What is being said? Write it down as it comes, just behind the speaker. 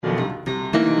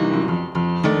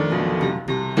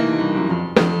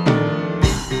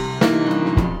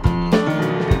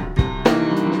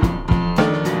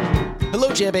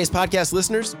JamBase Podcast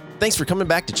listeners, thanks for coming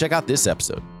back to check out this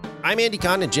episode. I'm Andy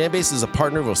Kahn, and JamBase is a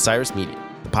partner of Osiris Media,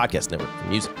 the podcast network for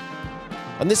music.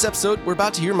 On this episode, we're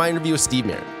about to hear my interview with Steve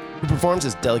Marron, who performs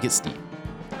as Delicate Steve.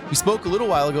 We spoke a little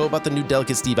while ago about the new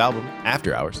Delicate Steve album,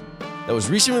 After Hours, that was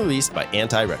recently released by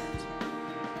Anti Records.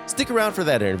 Stick around for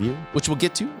that interview, which we'll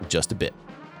get to in just a bit.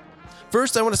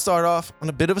 First, I want to start off on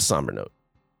a bit of a somber note,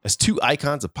 as two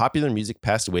icons of popular music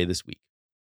passed away this week.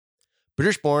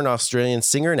 British-born Australian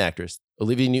singer and actress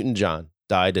Olivia Newton-John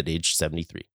died at age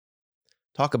 73.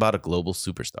 Talk about a global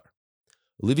superstar.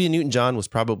 Olivia Newton-John was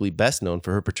probably best known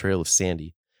for her portrayal of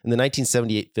Sandy in the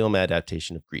 1978 film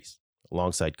adaptation of Grease,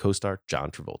 alongside co-star John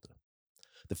Travolta.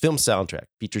 The film soundtrack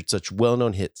featured such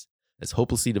well-known hits as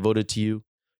Hopelessly Devoted to You,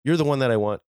 You're the One That I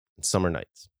Want, and Summer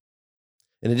Nights.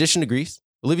 In addition to Grease,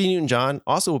 Olivia Newton-John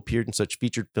also appeared in such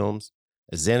featured films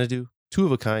as Xanadu, Two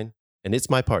of a Kind, and It's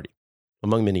My Party,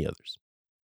 among many others.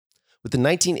 With the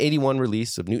 1981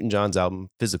 release of Newton-John's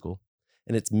album Physical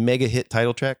and its mega hit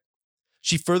title track,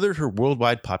 she furthered her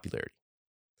worldwide popularity.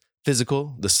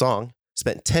 Physical, the song,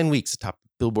 spent 10 weeks atop the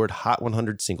Billboard Hot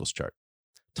 100 singles chart,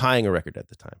 tying a record at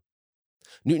the time.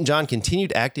 Newton-John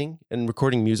continued acting and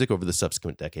recording music over the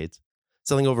subsequent decades,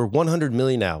 selling over 100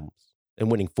 million albums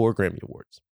and winning 4 Grammy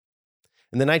Awards.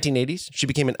 In the 1980s, she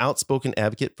became an outspoken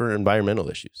advocate for environmental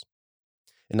issues.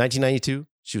 In 1992,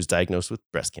 she was diagnosed with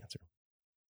breast cancer.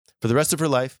 For the rest of her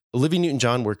life, Olivia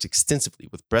Newton-John works extensively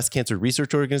with breast cancer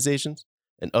research organizations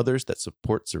and others that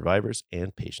support survivors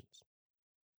and patients.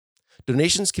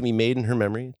 Donations can be made in her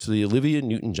memory to the Olivia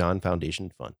Newton-John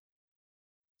Foundation Fund.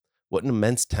 What an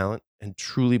immense talent and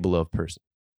truly beloved person.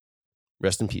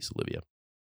 Rest in peace, Olivia.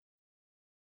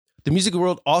 The music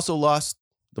world also lost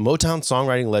the Motown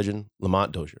songwriting legend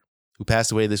Lamont Dozier, who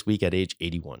passed away this week at age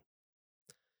 81.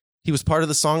 He was part of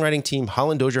the songwriting team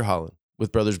Holland Dozier Holland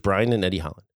with brothers Brian and Eddie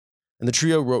Holland, and the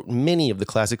trio wrote many of the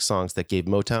classic songs that gave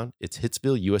Motown its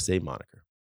Hitsville, USA moniker.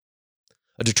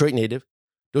 A Detroit native,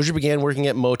 Dozier began working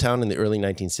at Motown in the early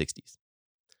 1960s.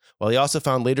 While he also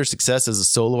found later success as a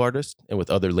solo artist and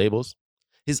with other labels,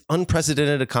 his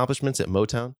unprecedented accomplishments at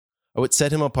Motown are what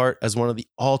set him apart as one of the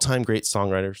all-time great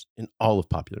songwriters in all of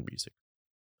popular music.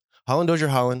 Holland Dozier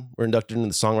Holland were inducted into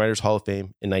the Songwriters Hall of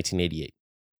Fame in 1988.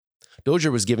 Dozier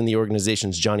was given the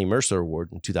organization's Johnny Mercer Award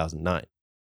in 2009.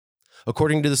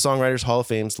 According to the Songwriters Hall of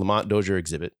Fame's Lamont Dozier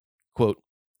exhibit, quote,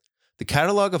 "The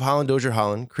catalog of Holland Dozier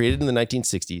Holland, created in the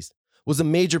 1960s, was a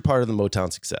major part of the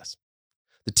Motown success.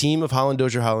 The team of Holland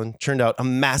Dozier Holland churned out a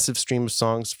massive stream of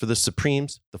songs for the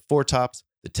Supremes, the Four Tops,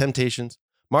 the Temptations,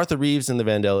 Martha Reeves and the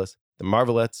Vandellas, the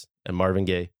Marvelettes, and Marvin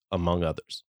Gaye, among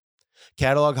others.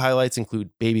 Catalog highlights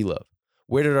include Baby Love,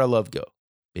 Where Did Our Love Go?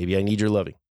 Baby, I Need Your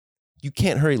Loving. You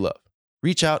Can't Hurry Love,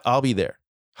 Reach Out, I'll Be There.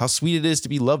 How Sweet It Is to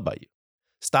Be Loved by You.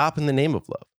 Stop in the Name of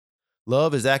Love.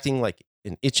 Love is Acting Like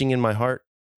an Itching in My Heart.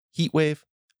 Heat Wave,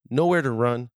 Nowhere to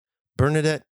Run,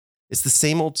 Bernadette, It's the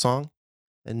Same Old Song,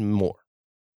 and more."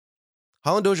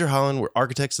 Holland Dozier Holland were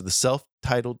architects of the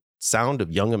self-titled sound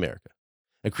of young America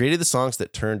and created the songs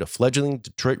that turned a fledgling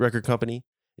Detroit record company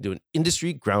into an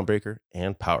industry groundbreaker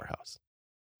and powerhouse.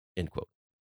 End quote.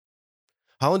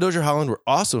 Holland Dozier Holland were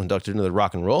also inducted into the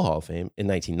Rock and Roll Hall of Fame in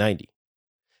 1990.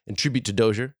 In tribute to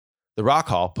Dozier, the Rock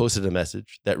Hall posted a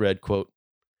message that read, quote,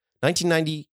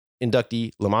 "1990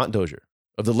 inductee Lamont Dozier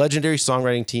of the legendary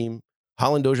songwriting team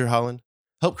Holland Dozier Holland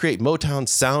helped create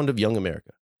Motown's sound of young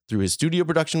America through his studio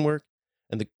production work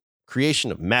and the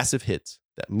creation of massive hits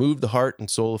that moved the heart and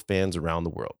soul of fans around the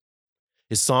world.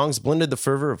 His songs blended the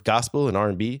fervor of gospel and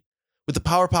R&B with the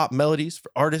power pop melodies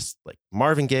for artists like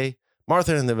Marvin Gaye,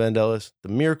 Martha and the Vandellas, The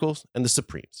Miracles, and the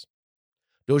Supremes.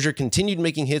 Dozier continued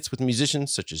making hits with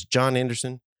musicians such as John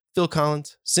Anderson, Phil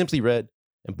Collins, Simply Red,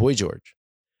 and Boy George,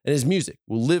 and his music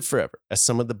will live forever as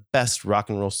some of the best rock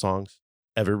and roll songs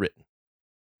ever written."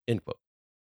 End quote.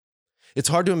 It's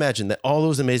hard to imagine that all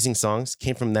those amazing songs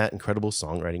came from that incredible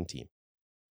songwriting team.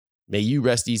 May you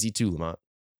rest easy too, Lamont.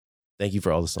 Thank you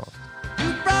for all the songs.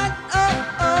 You brighten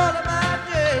up all of my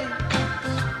day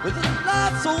with a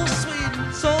love so sweet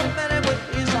in so many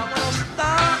ways. I wanna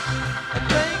start and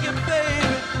thank you,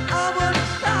 baby. I wanna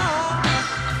start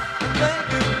and thank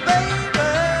you, baby.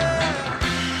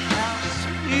 How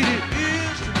sweet it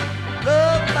is to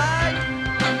love like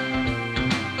you.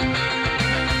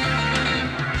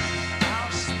 How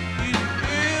sweet it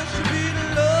is to be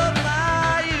loved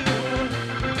by you.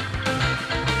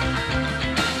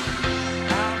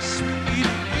 How sweet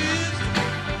it is to be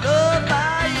loved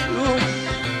by you.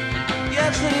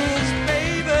 Yes, it is,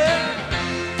 baby.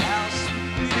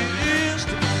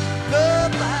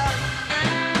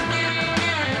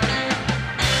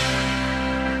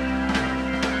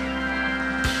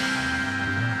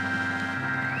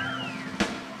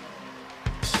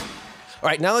 All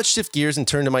right, now let's shift gears and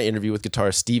turn to my interview with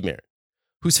guitarist Steve Marin,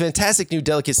 whose fantastic new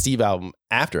Delicate Steve album,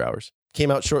 After Hours, came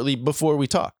out shortly before we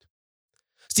talked.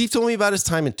 Steve told me about his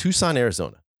time in Tucson,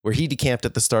 Arizona, where he decamped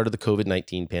at the start of the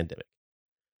COVID-19 pandemic.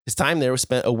 His time there was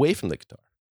spent away from the guitar,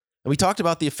 and we talked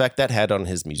about the effect that had on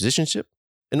his musicianship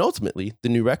and ultimately the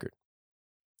new record.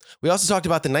 We also talked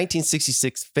about the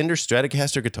 1966 Fender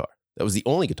Stratocaster guitar that was the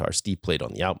only guitar Steve played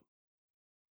on the album.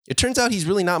 It turns out he's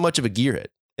really not much of a gearhead,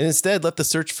 and instead left the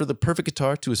search for the perfect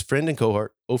guitar to his friend and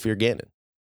cohort, Ophir Gannon.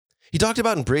 He talked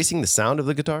about embracing the sound of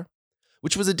the guitar,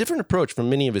 which was a different approach from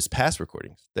many of his past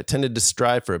recordings that tended to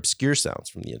strive for obscure sounds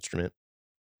from the instrument.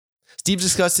 Steve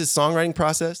discussed his songwriting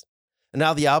process and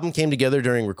how the album came together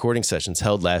during recording sessions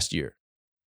held last year.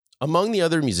 Among the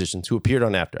other musicians who appeared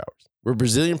on After Hours were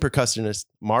Brazilian percussionist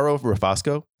Mauro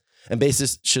Rafasco and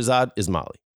bassist Shazad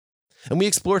Ismaili. And we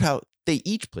explored how they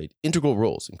each played integral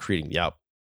roles in creating the album.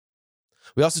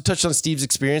 We also touched on Steve's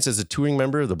experience as a touring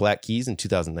member of the Black Keys in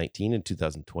 2019 and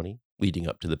 2020, leading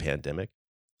up to the pandemic.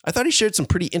 I thought he shared some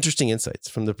pretty interesting insights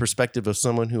from the perspective of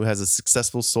someone who has a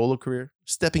successful solo career,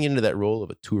 stepping into that role of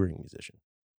a touring musician.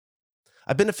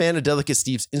 I've been a fan of Delicate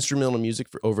Steve's instrumental music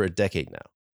for over a decade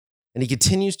now, and he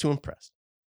continues to impress.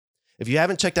 If you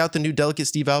haven't checked out the new Delicate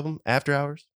Steve album, After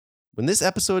Hours, when this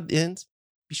episode ends,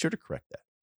 be sure to correct that.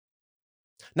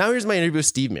 Now here's my interview with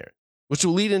Steve Marin, which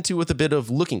will lead into with a bit of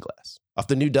Looking Glass off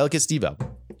the new Delicate Steve album,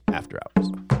 After Hours.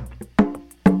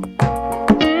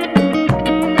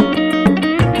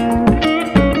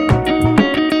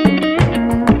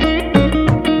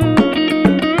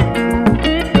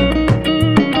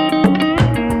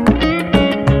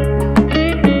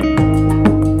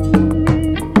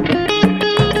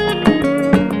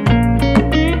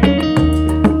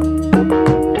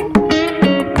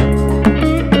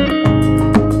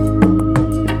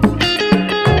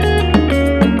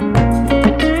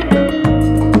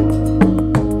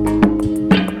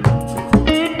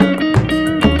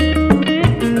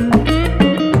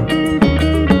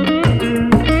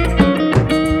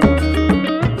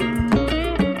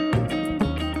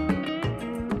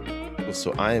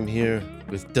 So I am here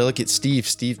with Delicate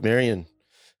Steve Marin, and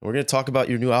we're going to talk about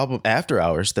your new album, After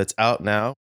Hours, that's out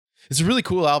now. It's a really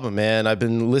cool album, man. I've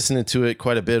been listening to it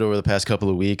quite a bit over the past couple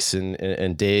of weeks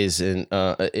and days, and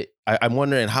I'm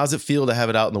wondering, how's it feel to have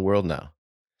it out in the world now?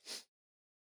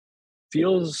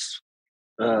 Feels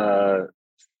good.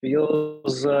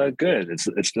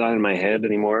 It's not in my head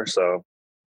anymore, so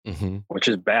which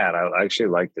is bad. I actually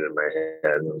liked it in my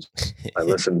head. I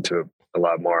listened to it a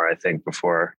lot more, I think,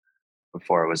 before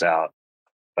it was out,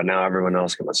 but now everyone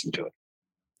else can listen to it.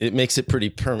 It makes it pretty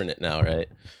permanent now, right?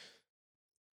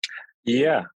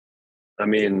 Yeah. I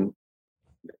mean,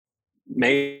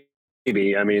 maybe.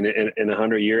 I mean, in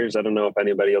 100 years, I don't know if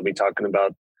anybody will be talking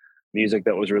about music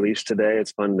that was released today.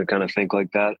 It's fun to kind of think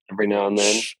like that every now and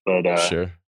then, but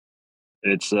sure.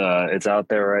 It's out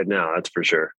there right now. That's for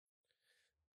sure.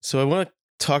 So I want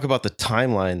to talk about the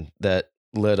timeline that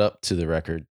led up to the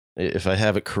record. If I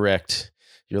have it correct,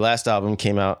 your last album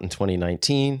came out in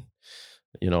 2019.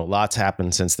 You know, lots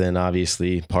happened since then,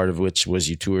 obviously, part of which was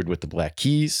you toured with the Black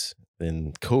Keys.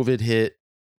 Then COVID hit.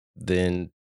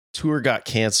 Then tour got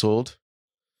canceled.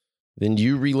 Then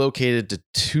you relocated to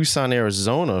Tucson,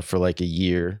 Arizona for like a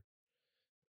year.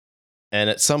 And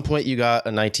at some point you got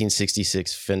a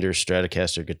 1966 Fender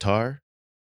Stratocaster guitar.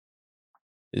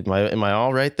 Am I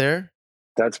all right there?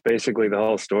 That's basically the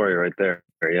whole story right there.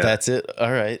 Yeah. That's it.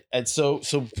 All right. And so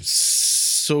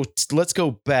let's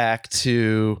go back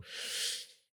to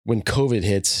when COVID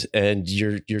hits and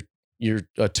you're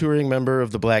a touring member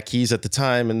of the Black Keys at the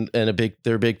time, and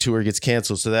their big tour gets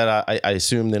canceled. So that I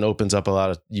assume then opens up a lot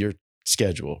of your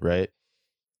schedule, right?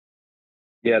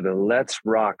 Yeah, the Let's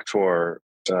Rock tour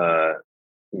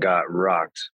got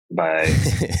rocked by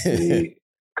the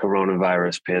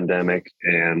coronavirus pandemic,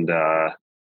 and the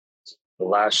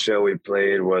last show we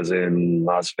played was in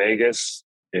Las Vegas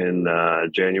in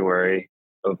January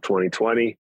of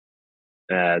 2020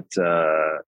 at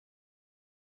the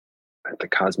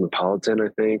Cosmopolitan, I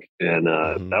think. And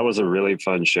that was a really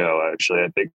fun show, actually. I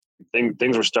think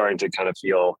things were starting to kind of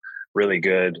feel really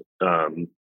good, kind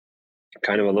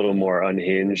of a little more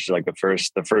unhinged. Like the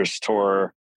first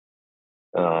tour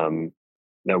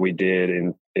that we did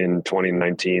in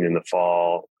 2019 in the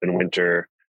fall and winter,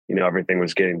 you know, everything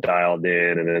was getting dialed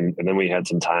in, and then we had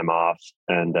some time off,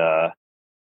 and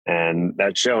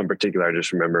that show in particular, I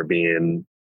just remember being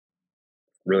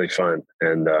really fun,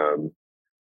 and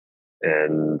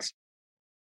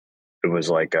it was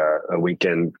like a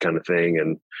weekend kind of thing,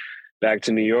 and back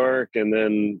to New York, and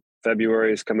then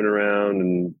February is coming around,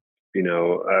 and you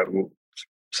know,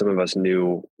 some of us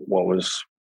knew what was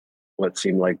what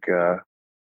seemed like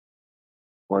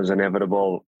was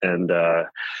inevitable. And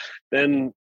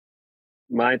then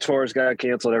my tours got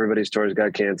canceled. Everybody's tours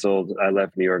got canceled. I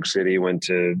left New York City, went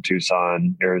to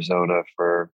Tucson, Arizona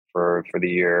for the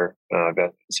year. I've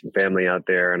got some family out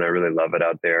there, and I really love it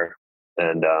out there.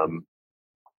 And it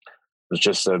was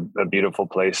just a beautiful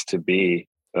place to be.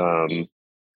 And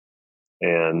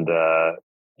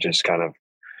just kind of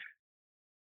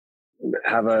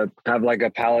have like a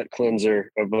palate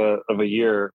cleanser of a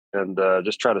year, and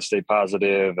just try to stay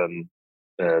positive and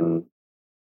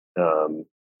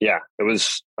yeah, it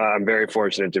was. I'm very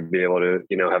fortunate to be able to,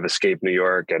 have escaped New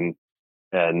York and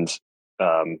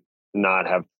not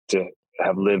have to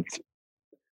have lived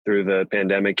through the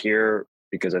pandemic here,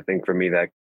 because I think for me that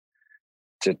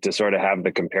to sort of have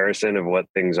the comparison of what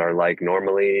things are like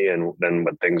normally and then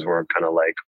what things were kind of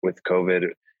like with COVID,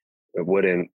 it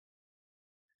wouldn't,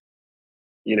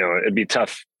 it'd be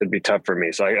tough. It'd be tough for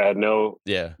me. So I had no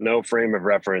frame of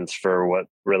reference for what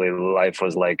really life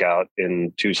was like out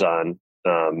in Tucson.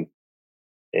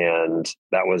 And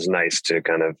that was nice to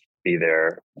kind of be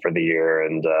there for the year,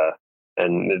 and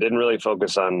it didn't really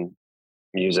focus on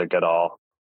music at all.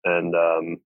 And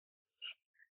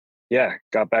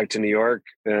got back to New York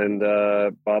and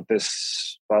bought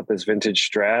this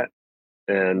vintage Strat,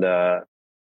 and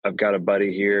I've got a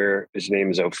buddy here. His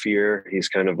name is Ophir. He's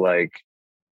kind of like,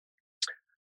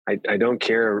 I don't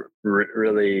care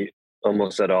really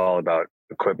almost at all about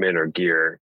equipment or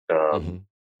gear.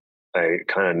 I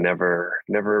kind of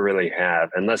never really have,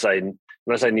 unless I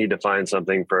need to find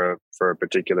something for a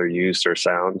particular use or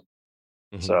sound.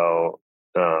 Mm-hmm. So,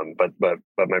 but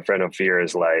my friend Ophir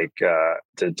is like,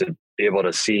 to be able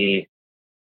to see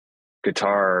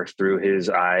guitar through his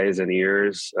eyes and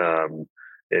ears,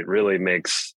 it really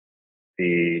makes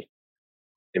the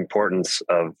importance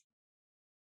of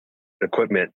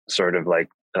equipment sort of like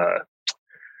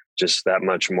just that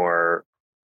much more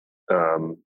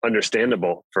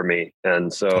understandable for me.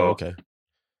 And so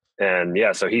and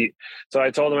yeah, so I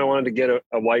told him I wanted to get a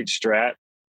white Strat,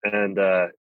 and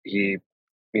he,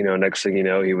 next thing you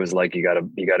know, he was like, you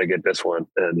gotta get this one.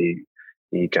 And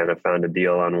he kind of found a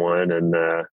deal on one, and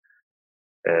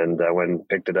I went and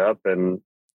picked it up, and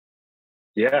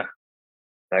yeah,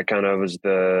 that kind of was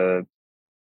the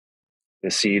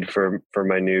seed for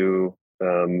my new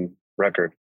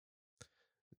record.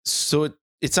 So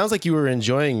it sounds like you were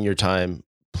enjoying your time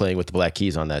playing with the Black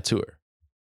Keys on that tour.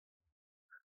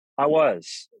 I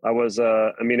was,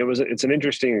 it's an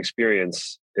interesting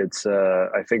experience. It's,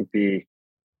 I think the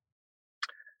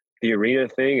arena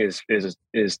thing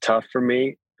is tough for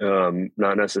me.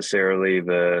 Not necessarily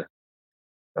the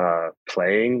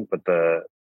playing, but the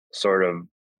sort of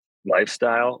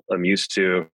lifestyle. I'm used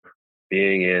to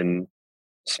being in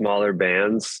smaller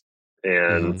bands.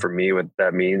 And for me, what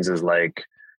that means is like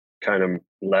kind of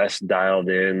less dialed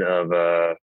in of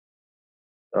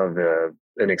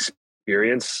an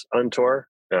experience on tour,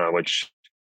 which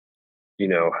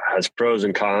has pros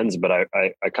and cons, but I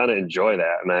kind of enjoy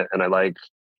that, and I like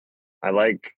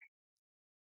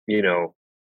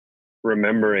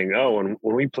remembering,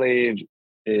 when we played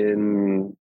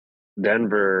in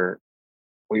Denver,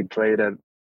 we played at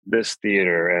this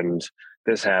theater and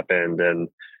this happened. And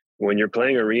when you're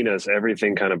playing arenas,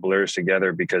 everything kind of blurs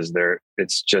together because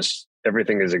it's just,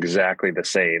 everything is exactly the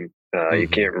same. You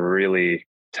can't really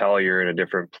tell you're in a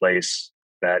different place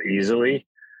that easily.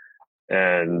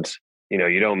 And,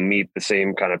 you don't meet the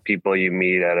same kind of people you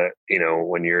meet at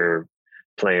when you're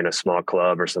playing a small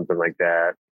club or something like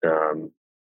that.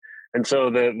 And so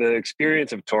the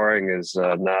experience of touring is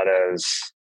not as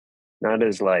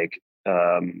like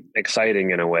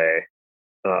exciting in a way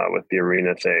with the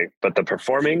arena thing, but the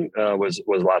performing was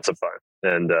lots of fun.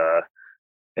 And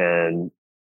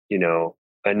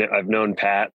I've known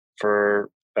Pat for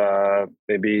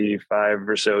maybe 5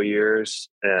 or so years,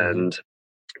 and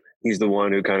he's the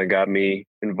one who kind of got me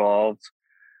involved,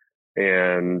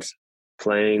 and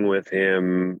playing with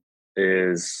him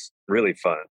is really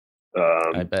fun.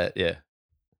 I bet. Yeah.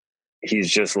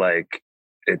 He's just like,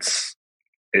 he's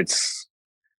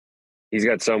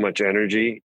got so much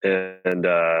energy, and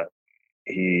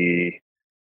he,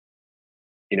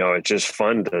 it's just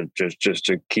fun to just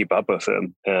to keep up with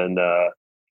him, and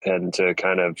to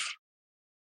kind of,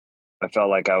 I felt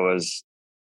like I was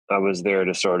there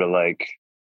to sort of like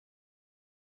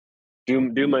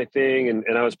do my thing,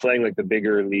 and I was playing like the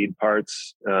bigger lead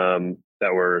parts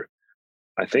that were,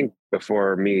 I think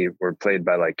before me, were played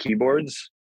by like keyboards.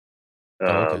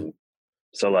 So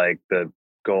like the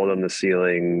Gold on the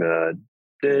Ceiling,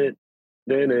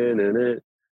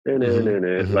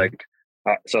 like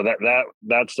So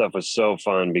that stuff was so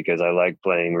fun because I like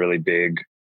playing really big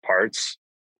parts,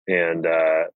 and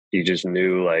you just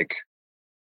knew, like,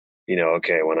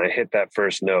 okay, when I hit that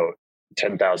first note,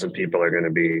 10,000 people are going to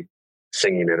be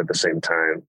singing it at the same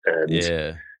time, and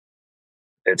Yeah.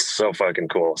 it's so fucking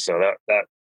cool. So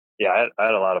yeah, I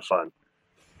had a lot of fun.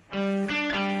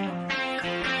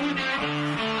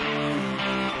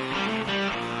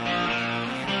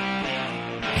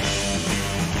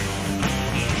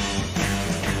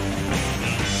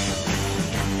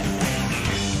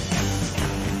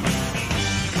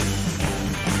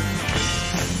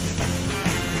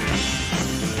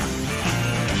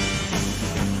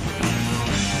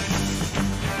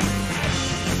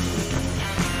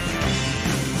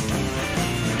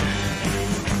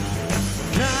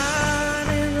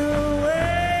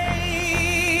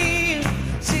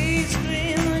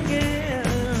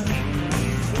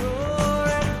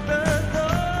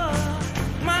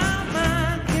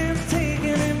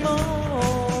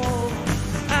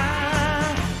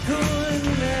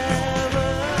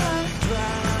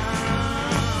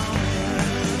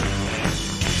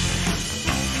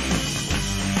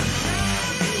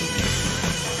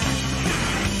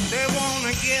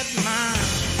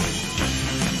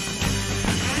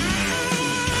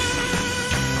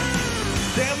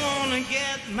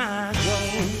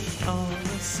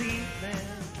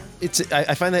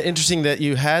 I find that interesting that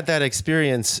you had that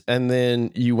experience and then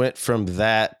you went from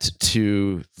that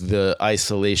to the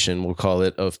isolation, we'll call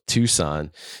it, of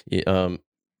Tucson.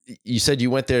 You said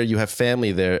you went there, you have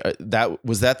family there.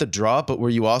 Was that the draw, but were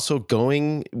you also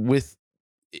going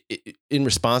in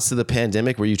response to the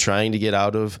pandemic? Were you trying to get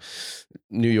out of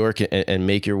New York and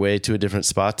make your way to a different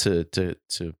spot to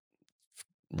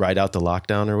ride out the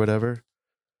lockdown or whatever?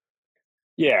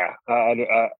 Yeah.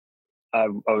 I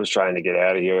was trying to get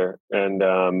out of here, and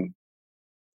I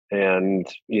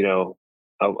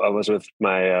was with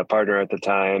my partner at the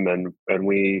time, and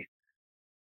we,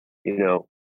 I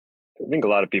think a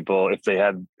lot of people, if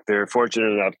they're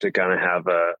fortunate enough to kind of have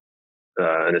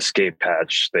an escape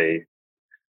hatch, they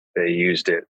used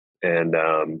it, and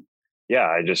yeah,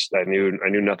 I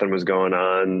knew nothing was going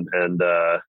on, and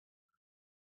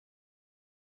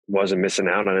wasn't missing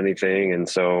out on anything, and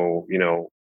so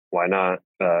why not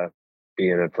be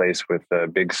in a place with a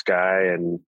big sky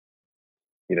and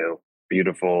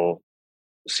beautiful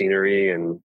scenery,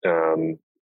 and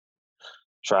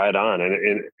try it on.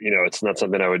 And it's not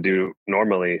something I would do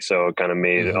normally, so it kind of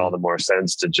made all the more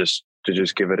sense to just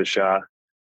give it a shot.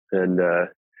 And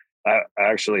I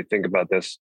actually think about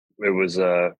this. It was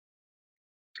I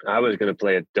was going to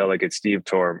play a Delegate Steve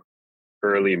tour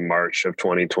early March of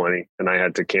 2020, and I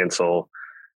had to cancel.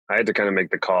 I had to kind of make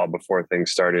the call before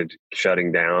things started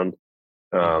shutting down,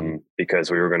 because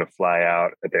we were going to fly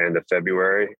out at the end of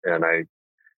February, and I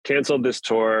canceled this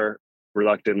tour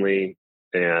reluctantly,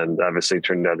 and obviously it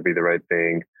turned out to be the right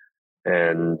thing.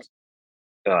 And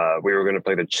we were going to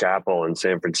play the Chapel in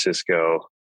San Francisco,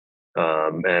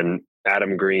 and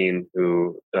Adam Green,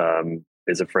 who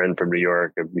is a friend from New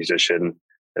York, a musician,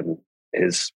 and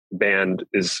his band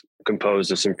is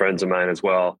composed of some friends of mine as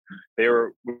well. We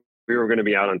were going to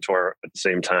be out on tour at the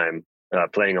same time,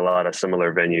 playing a lot of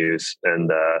similar venues, and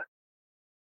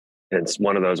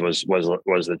one of those was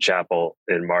the Chapel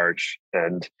in March.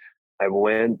 And I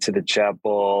went to the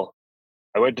Chapel.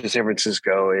 I went to San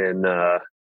Francisco in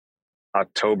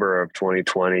October of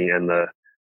 2020, and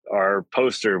our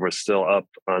poster was still up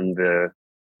on the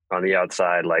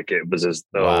outside, like it was as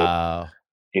though wow.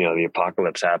 The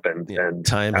apocalypse happened, and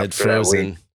time had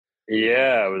frozen.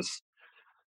 Yeah, it was.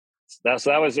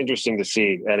 That was interesting to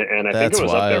see, and I think it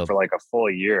was wild. Up there for like a full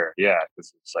year. Yeah,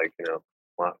 it's like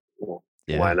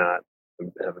why not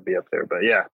have it be up there? But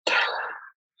yeah.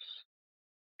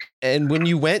 And when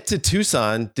you went to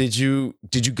Tucson, did you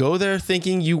go there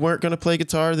thinking you weren't going to play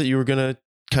guitar, that you were going to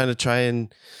kind of try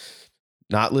and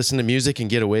not listen to music and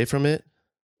get away from it?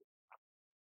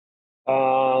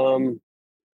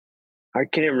 I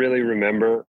can't really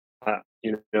remember. I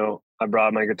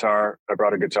brought my guitar. I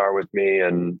brought a guitar with me,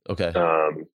 and okay.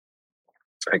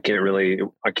 I can't really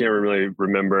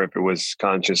remember if it was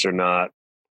conscious or not,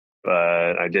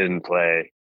 but I didn't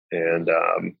play. And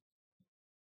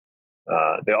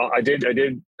I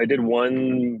did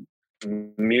one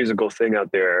musical thing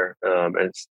out there. And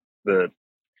it's the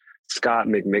Scott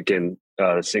McMicken,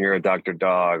 the singer of Dr.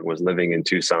 Dog, was living in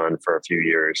Tucson for a few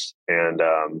years, and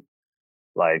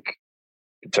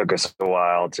it took us a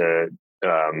while to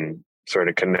sort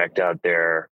of connect out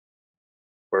there.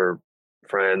 We're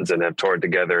friends and have toured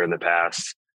together in the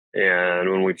past. And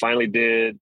when we finally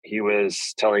did, he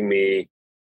was telling me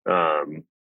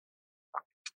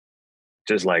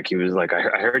just like, he was like, I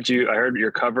heard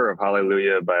your cover of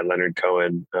Hallelujah by Leonard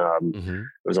Cohen. It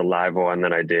was a live one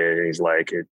that I did. And he's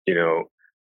like, it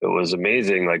was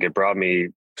amazing. Like, it brought me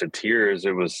to tears.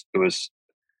 And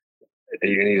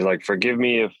he's like, forgive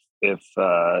me if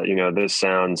this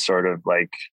sounds sort of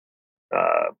like,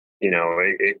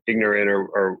 ignorant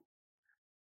or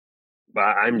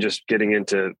I'm just getting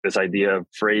into this idea of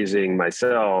phrasing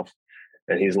myself.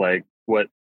 And he's like, what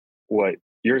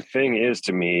your thing is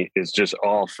to me is just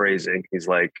all phrasing. He's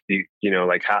like,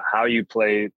 like how you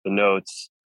play the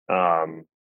notes,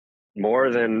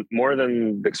 more than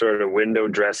the sort of window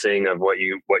dressing of what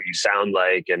you sound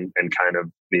like and kind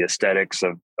of the aesthetics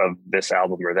of this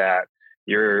album or that.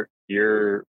 Your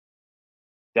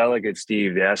Delicate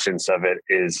Steve, the essence of it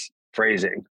is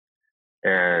phrasing.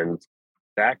 And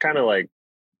that kind of like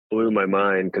blew my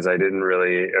mind, because I didn't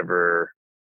really ever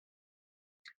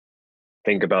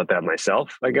think about that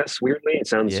myself, I guess. Weirdly, it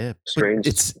sounds strange.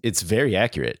 It's very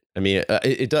accurate. I mean,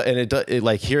 it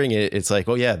like hearing it, it's like,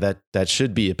 oh yeah, that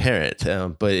should be apparent.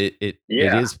 But it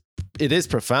is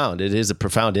profound. It is a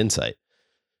profound insight.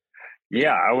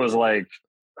 Yeah. I was like,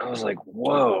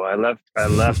 whoa, I left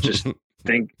just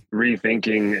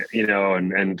rethinking,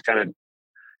 and kind of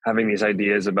having these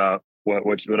ideas about what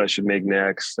I should make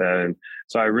next. And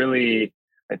so I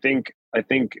think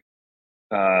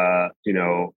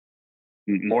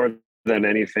more than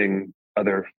anything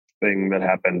other thing that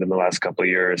happened in the last couple of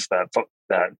years, that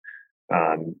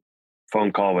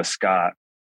phone call with Scott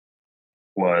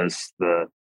was the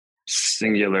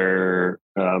singular,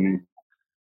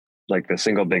 like the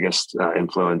single biggest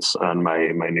influence on my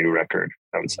new record,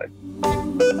 I would say.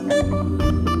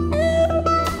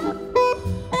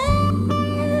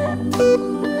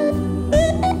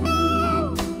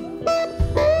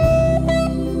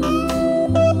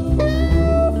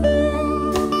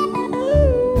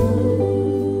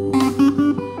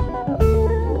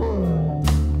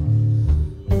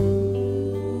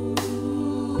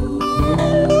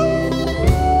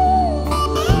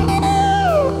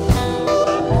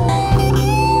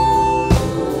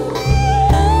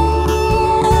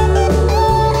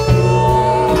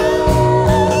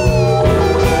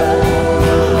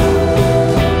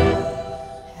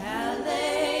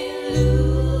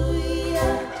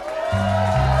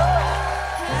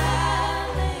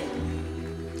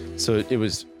 So it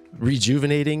was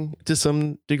rejuvenating to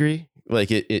some degree.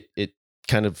 Like it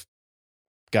kind of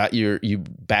got you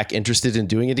back interested in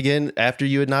doing it again after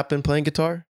you had not been playing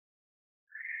guitar.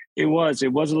 It was a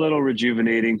little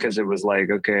rejuvenating, because it was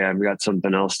like, okay, I've got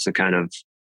something else to kind of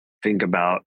think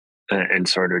about and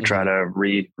sort of try to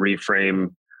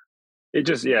reframe. It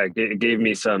just, it gave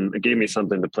me something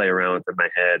to play around with in my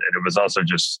head. And it was also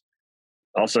just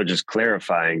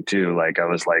clarifying too. Like, I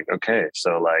was like, okay,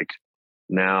 so like,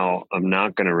 now I'm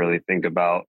not going to really think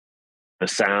about the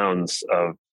sounds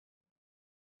of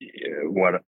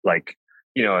what, like,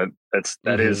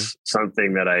 that is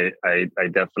something that I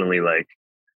definitely like.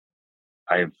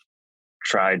 I've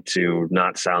tried to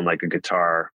not sound like a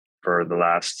guitar for the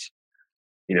last,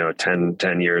 10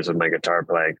 years of my guitar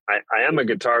playing. I am a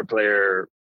guitar player,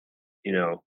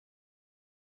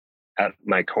 at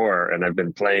my core, and I've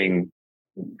been playing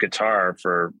guitar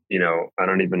for, I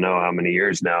don't even know how many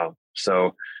years now.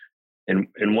 So in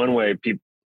one way, people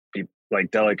like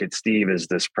Delicate Steve is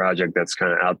this project that's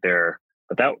kind of out there,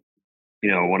 but that,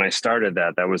 when I started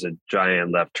that was a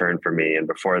giant left turn for me. And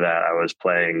before that, I was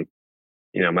playing,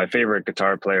 my favorite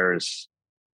guitar players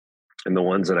and the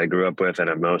ones that I grew up with and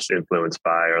I'm most influenced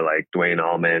by are like Duane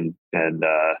Allman and,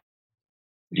 I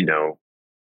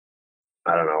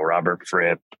don't know, Robert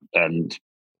Fripp and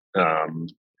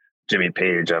Jimmy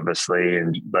Page, obviously,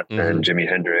 and Jimi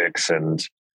Hendrix. And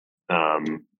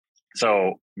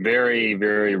so very,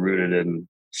 very rooted in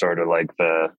sort of like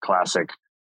the classic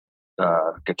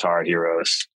guitar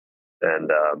heroes. And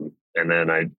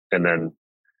then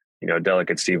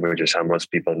Delicate Steve, which is how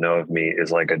most people know of me,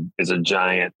 is a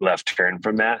giant left turn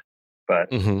from that.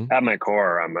 But at my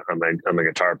core, I'm a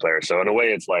guitar player. So in a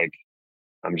way, it's like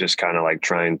I'm just kind of like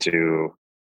trying to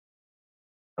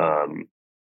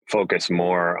focus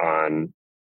more on,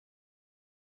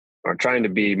 or trying to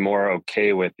be more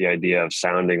okay with the idea of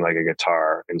sounding like a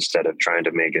guitar instead of trying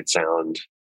to make it sound,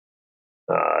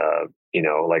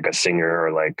 like a singer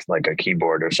or like a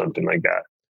keyboard or something like that.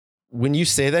 When you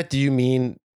say that, do you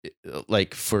mean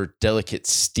like for Delicate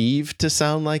Steve to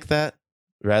sound like that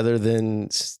rather than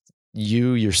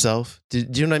you yourself? Do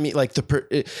you know what I mean? Like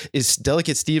is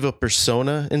Delicate Steve a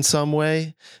persona in some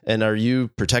way? And are you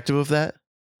protective of that?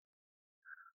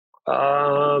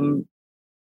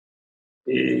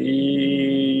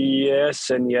 Yes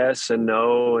and yes and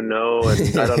no and no.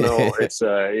 And I don't know. It's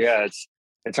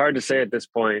hard to say at this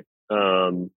point.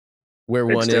 Where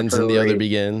It's one ends and the other definitely,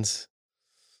 begins.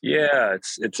 yeah,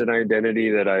 it's an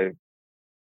identity that I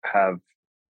have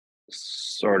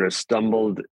sort of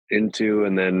stumbled into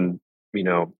and then, you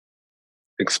know,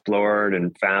 explored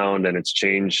and found, and it's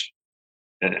changed.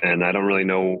 And I don't really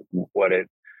know what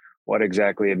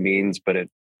exactly it means, but it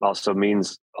also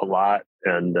means a lot.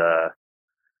 And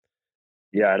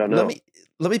yeah, I don't Let know. me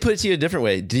let me put it to you a different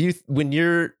way. Do you, when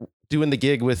you're doing the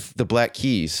gig with the Black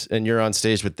Keys and you're on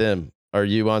stage with them, are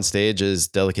you on stage as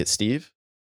Delicate Steve,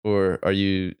 or are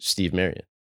you Steve Marion?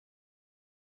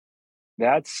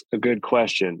 That's a good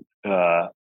question.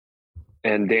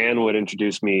 And Dan would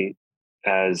introduce me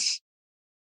as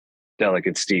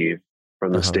Delicate Steve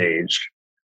from the Uh-huh. stage.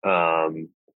 Um,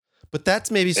 But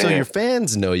that's maybe so your and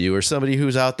fans know you, or somebody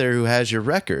who's out there who has your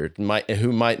record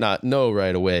who might not know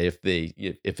right away if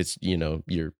it's, you know,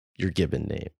 your given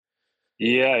name.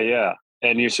 yeah.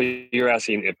 And you're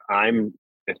asking if I'm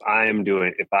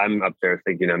up there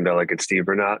thinking I'm Delicate Steve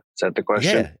or not? Is that the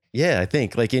question? Yeah, yeah. I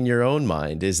think, like, in your own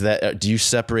mind, is that do you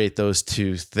separate those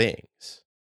two things?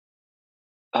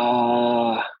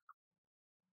 Uh,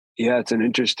 yeah, it's an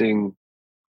interesting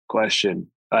question.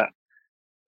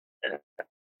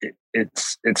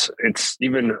 It's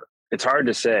hard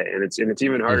to say, and it's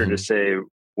even harder to Mm-hmm. say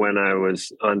when I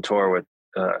was on tour with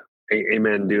uh,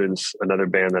 Amen Dunes, another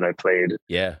band that I played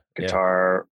Yeah, yeah.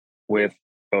 guitar with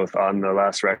both on the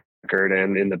last record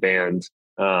and in the band.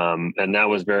 And that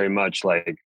was very much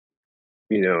like,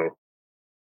 you know,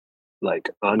 like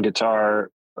on guitar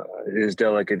is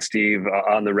Delicate Steve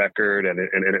on the record, and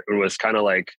it was kind of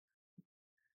like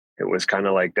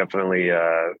definitely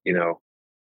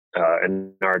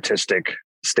an artistic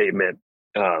statement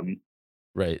um,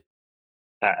 Right.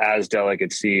 as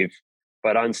Delicate Steve.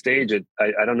 But on stage,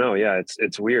 I don't know. Yeah,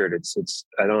 it's weird.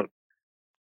 I don't.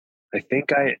 I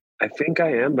think I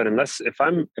am, but unless if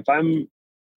I'm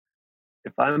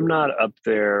not up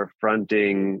there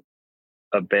fronting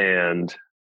a band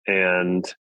and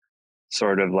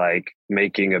sort of like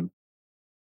making a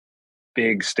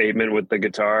big statement with the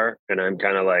guitar, and I'm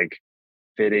kind of like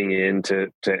fitting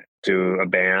into to a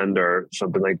band or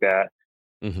something like that,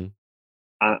 Mm-hmm.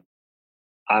 I,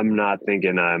 I'm not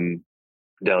thinking I'm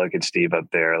Delicate Steve up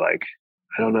there. Like,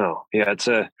 I don't know. Yeah, it's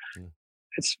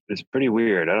pretty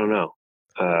weird. I don't know.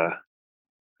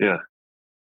 Yeah.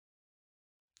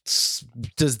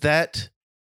 Does that,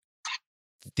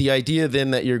 the idea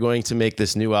then that you're going to make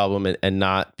this new album and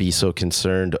not be so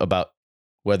concerned about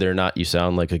whether or not you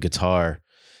sound like a guitar,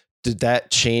 did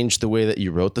that change the way that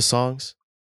you wrote the songs?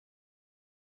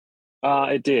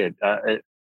 It did.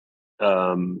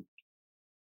 Um,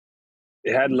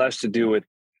 it had less to do with,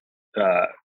 uh,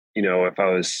 if I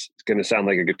was going to sound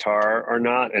like a guitar or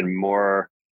not, and more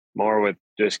with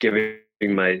just giving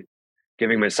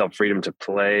myself freedom to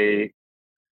play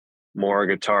more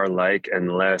guitar like and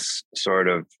less sort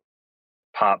of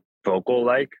pop vocal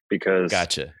like. Because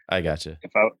Gotcha. I gotcha.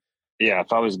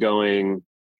 if I was going,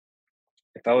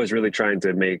 if I was really trying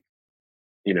to make,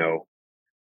 you know,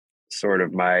 sort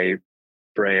of my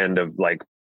brand of like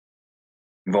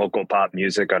vocal pop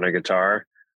music on a guitar,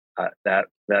 that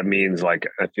means like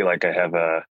I feel like I have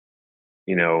a,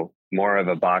 more of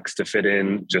a box to fit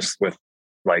in, just with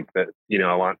like I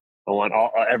want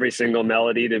every single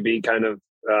melody to be kind of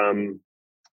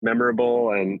memorable,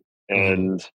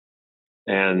 Mm-hmm.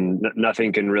 and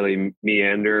nothing can really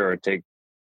meander or take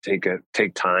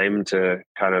time to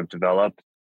kind of develop.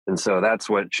 And so that's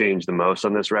what changed the most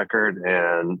on this record.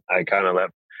 And I kind of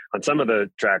on some of the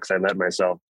tracks, I let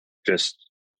myself just,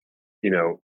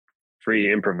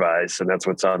 free improvise. And that's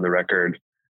what's on the record.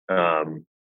 And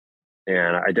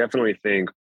I definitely think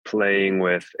playing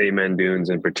with Amen Dunes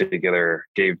in particular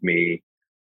gave me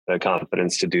the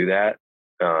confidence to do that.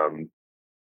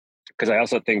 Because I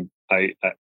also think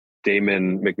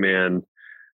Damon McMahon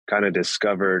kind of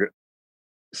discovered,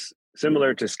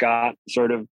 similar to Scott,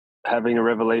 sort of having a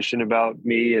revelation about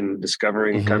me and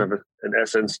discovering kind Mm-hmm. of an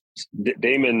essence.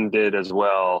 Damon did as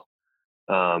well,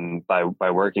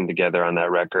 by working together on that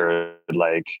record.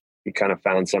 Like, he kind of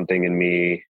found something in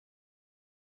me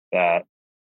that,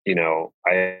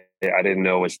 I didn't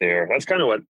know was there. That's kind of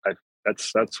what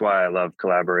that's why I love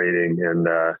collaborating. And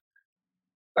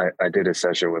I did a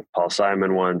session with Paul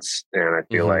Simon once, and I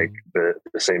feel like Mm-hmm.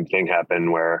 the same thing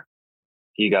happened, where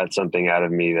he got something out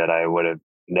of me that I would have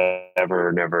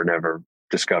never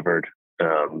discovered.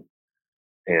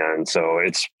 And so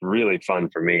it's really fun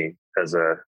for me as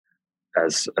a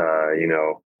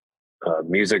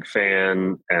music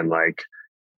fan, and like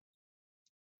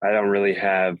I don't really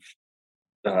have,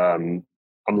 I'm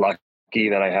lucky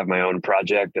that I have my own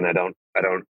project, and I don't,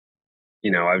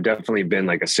 I've definitely been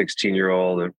like a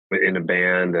 16-year-old in a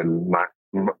band, and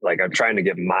like I'm trying to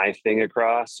get my thing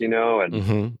across,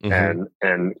 and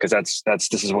because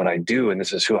this is what I do, and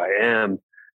this is who I am.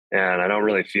 And I don't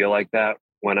really feel like that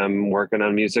when I'm working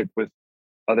on music with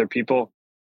other people.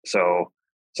 So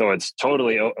it's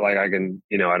totally like I can,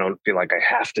 I don't feel like I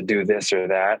have to do this or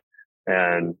that.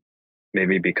 And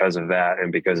maybe because of that,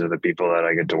 and because of the people that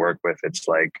I get to work with, it's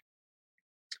like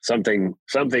something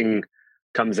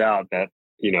comes out that,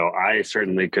 I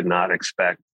certainly could not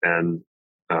expect. And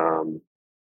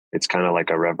it's kind of like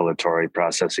a revelatory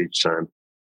process each time.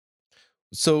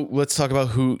 So let's talk about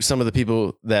who some of the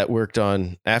people that worked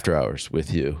on After Hours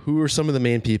with you. Who are some of the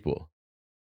main people?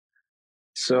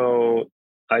 So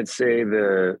I'd say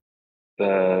the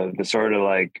sort of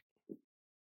like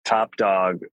top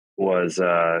dog was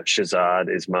Shahzad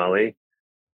Ismaili.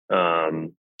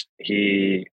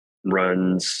 He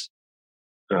runs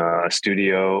a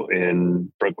studio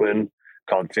in Brooklyn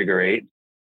called Figure Eight,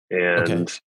 and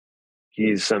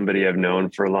he's somebody I've known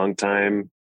for a long time,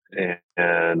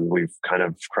 and we've kind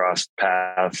of crossed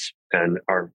paths and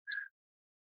are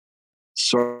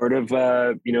sort of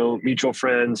mutual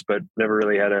friends, but never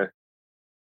really had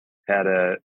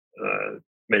a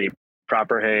many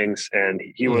proper hangs. And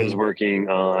he was working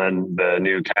on the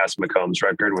new Cass McCombs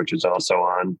record, which is also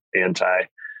on Anti.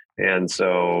 And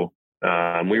so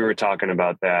we were talking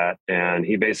about that, and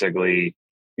he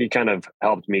kind of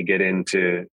helped me get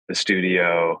into the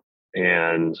studio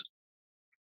and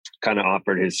kind of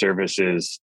offered his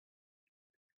services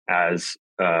as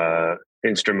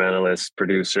instrumentalist,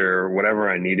 producer, whatever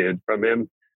I needed from him.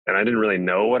 And I didn't really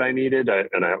know what I needed. I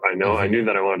knew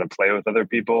that I wanted to play with other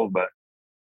people, but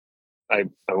I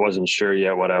wasn't sure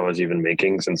yet what I was even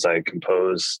making, since I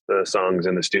composed the songs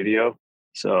in the studio.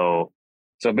 So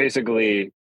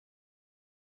basically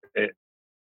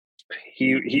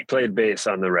he played bass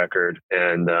on the record,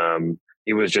 and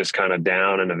he was just kind of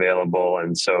down and available.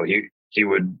 And so he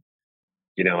would,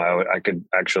 I could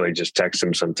actually just text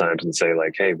him sometimes and say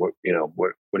like, "Hey, what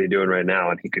are you doing right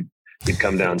now?" And he'd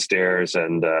come downstairs,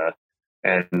 and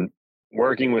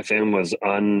working with him was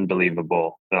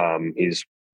unbelievable. He's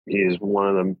one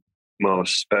of the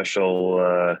most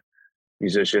special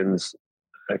musicians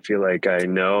I feel like I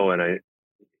know. And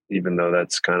even though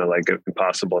that's kind of like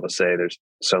impossible to say, there's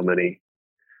so many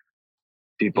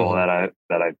people that I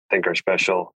think are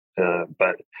special,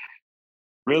 but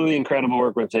really incredible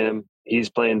work with him. He's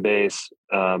playing bass.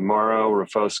 Mauro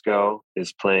Rafosco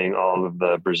is playing all of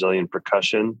the Brazilian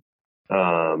percussion.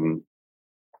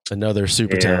 Another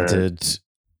super talented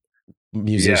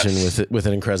musician with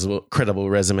an incredible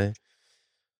resume.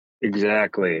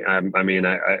 Exactly. I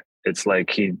it's like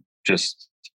he just,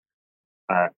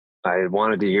 I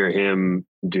wanted to hear him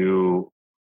do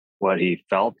what he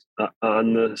felt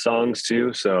on the songs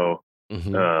too. So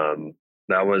that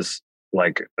was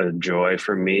like a joy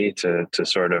for me to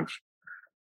sort of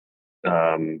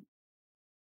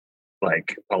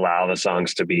like allow the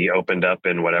songs to be opened up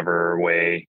in whatever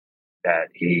way that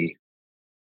he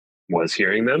was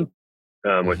hearing them,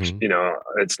 which,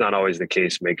 it's not always the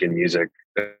case making music,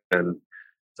 and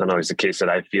it's not always the case that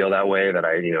I feel that way, that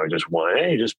I, just want,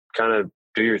 hey, just kind of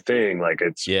do your thing. Like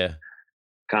it's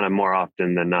kind of more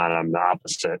often than not, I'm the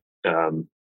opposite.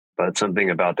 But something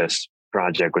about this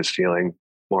project was feeling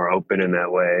more open in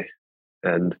that way.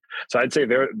 And so I'd say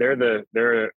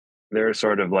they're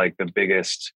sort of like the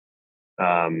biggest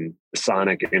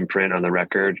sonic imprint on the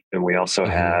record. And we also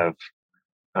have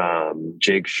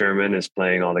Jake Sherman is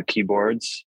playing all the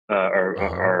keyboards,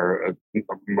 or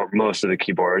most of the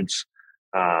keyboards.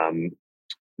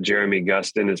 Jeremy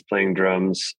Gustin is playing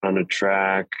drums on the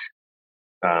track.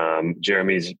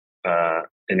 Jeremy's an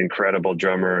incredible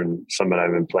drummer, and someone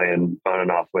I've been playing on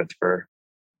and off with for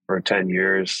 10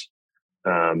 years.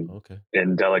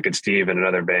 In Delicate Steve and in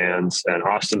other bands. And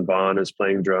Austin Vaughn is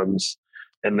playing drums.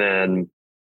 And then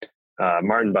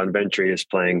Martin Bonventry is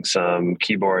playing some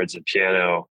keyboards and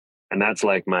piano. And that's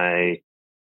like my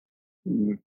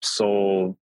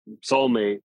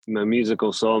soulmate, my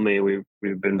musical soulmate.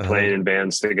 We've been playing in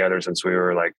bands together since we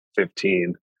were like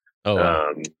 15.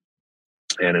 And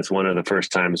it's one of the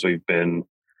first times we've been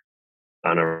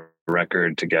on a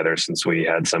record together since we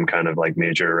had some kind of like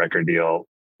major record deal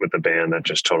with the band that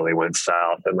just totally went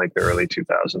south in like the early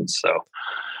 2000s. So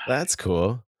that's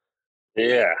cool.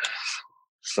 Yeah.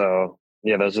 So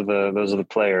yeah, those are the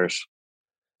players.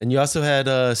 And you also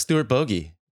had Stuart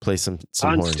Bogey play some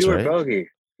horns, Stuart right? Bogey.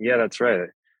 Yeah, that's right.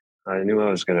 I knew I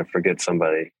was going to forget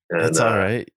somebody. And, that's all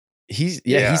right.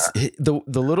 the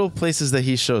little places that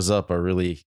he shows up are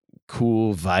really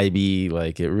cool, vibey.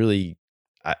 Like it really,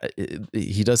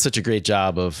 he does such a great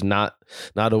job of not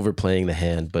overplaying the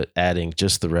hand, but adding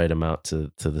just the right amount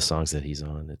to the songs that he's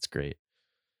on. It's great.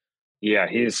 Yeah,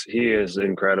 he is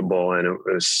incredible, and it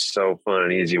was so fun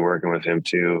and easy working with him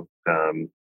too.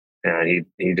 And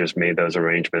he just made those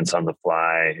arrangements on the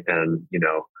fly, and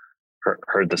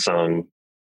heard the song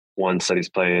once that he's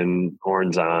playing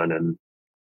horns on, and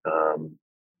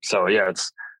so yeah, it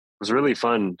was really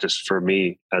fun just for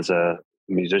me as a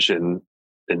musician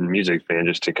and music fan,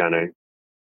 just to kind of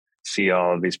see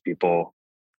all of these people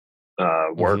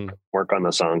work on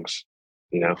the songs,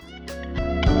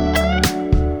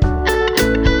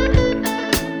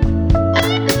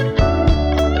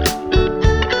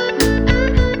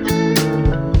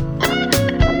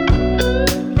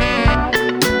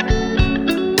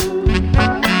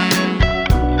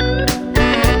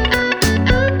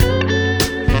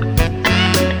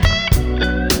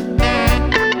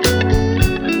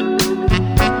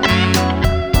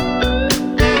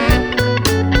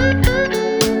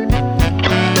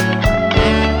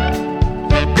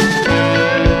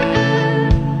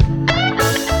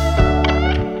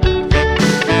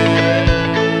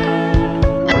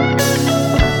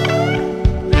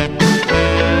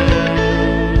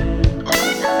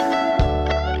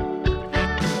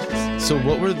 So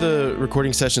what were the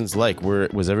recording sessions like?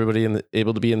 Was everybody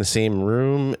able to be in the same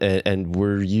room? And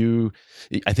were you,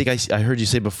 I think I heard you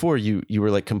say before you were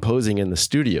like composing in the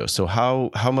studio. So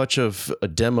how much of a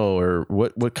demo, or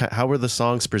how were the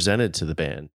songs presented to the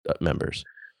band members?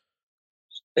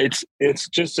 It's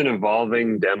just an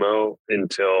evolving demo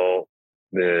until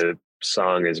the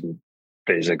song is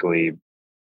basically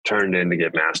turned in to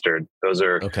get mastered. Those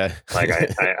are okay. Like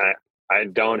I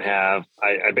don't have,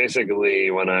 I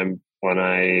basically, when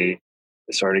I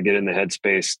sort of get in the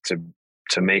headspace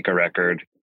to make a record,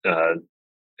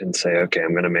 and say, okay,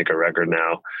 I'm going to make a record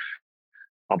now,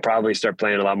 I'll probably start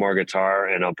playing a lot more guitar,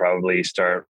 and I'll probably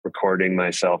start recording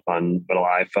myself on little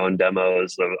iPhone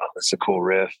demos of, oh, that's a cool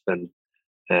riff. And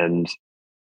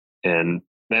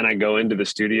then I go into the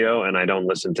studio and I don't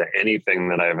listen to anything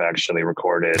that I've actually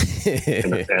recorded.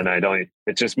 and I don't,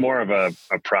 it's just more of a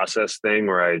process thing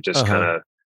where I just kind of,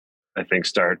 I think,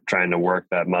 start trying to work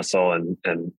that muscle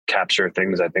and capture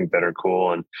things I think that are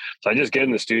cool. And so I just get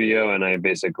in the studio and I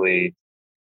basically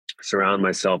surround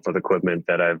myself with equipment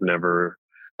that I haven't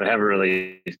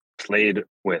really played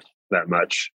with that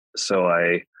much. So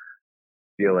I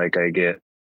feel like I get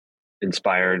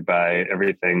inspired by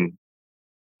everything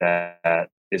that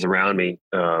is around me.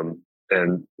 And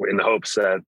in the hopes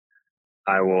that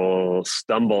I will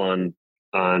stumble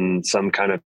on some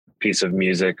kind of piece of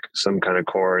music, some kind of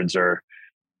chords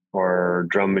or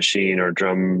drum machine or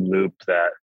drum loop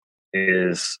that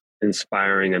is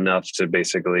inspiring enough to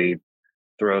basically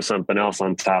throw something else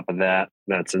on top of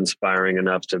that's inspiring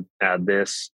enough to add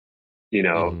this,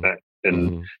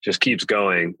 just keeps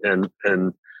going. And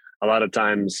a lot of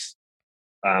times,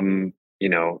 the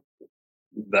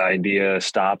idea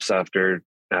stops after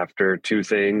two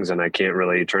things, and I can't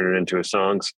really turn it into a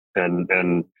song. And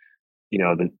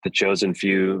the chosen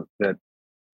few that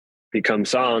become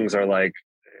songs are like,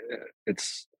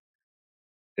 it's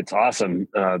awesome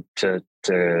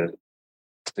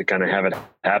to kind of have it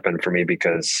happen for me,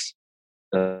 because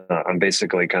I'm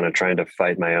basically kind of trying to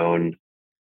fight my own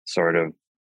sort of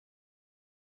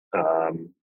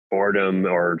boredom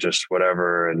or just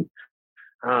whatever. And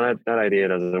that idea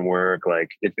doesn't work. Like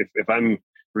if I'm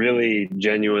really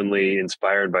genuinely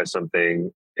inspired by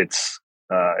something, it's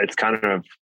kind of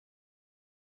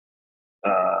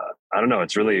I don't know.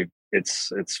 It's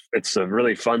a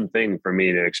really fun thing for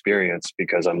me to experience,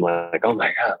 because I'm like, oh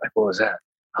my God, like, what was that?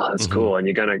 Oh, that's cool. And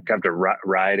you kind of have to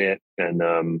ride it and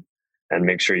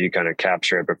make sure you kind of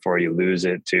capture it before you lose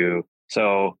it too.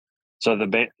 So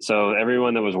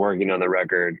everyone that was working on the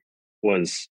record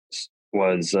was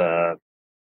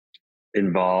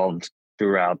involved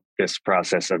throughout this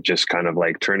process of just kind of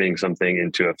like turning something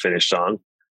into a finished song.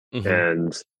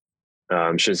 And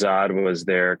Shahzad was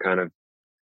there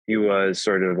he was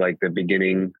sort of like in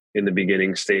the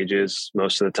beginning stages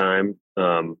most of the time.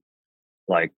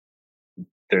 Like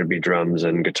there'd be drums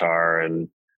and guitar and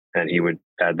he would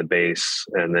add the bass,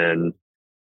 and then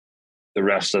the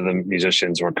rest of the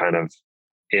musicians were kind of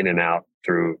in and out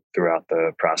throughout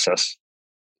the process.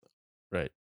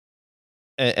 Right.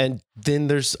 And then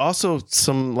there's also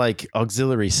some like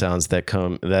auxiliary sounds that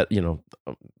come that,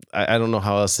 I don't know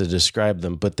how else to describe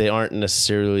them, but they aren't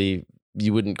necessarily,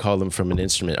 you wouldn't call them from an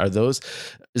instrument. Is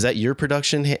that your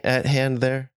production at hand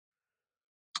there?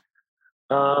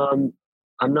 I'm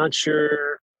not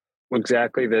sure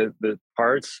exactly the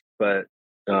parts, but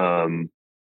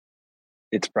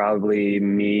it's probably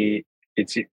me.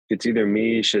 It's either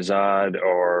me, Shazad,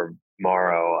 or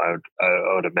Morrow.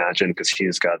 I would imagine, because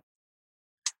he's got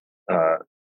uh,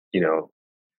 you know,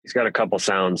 he's got a couple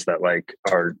sounds that like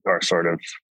are sort of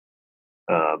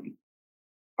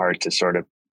hard to sort of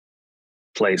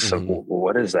place. So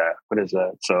what is that? What is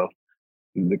that? So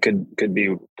it could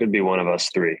be one of us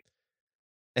three.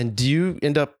 And do you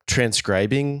end up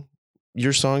transcribing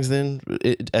your songs then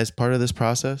as part of this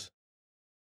process?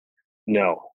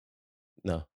 No,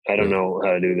 I don't know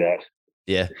how to do that.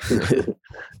 Yeah.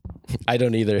 I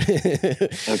don't either.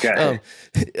 Okay.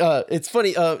 It's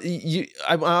funny.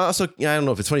 I don't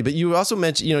know if it's funny, but you also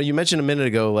mentioned, you mentioned a minute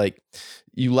ago, like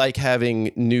you like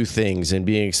having new things and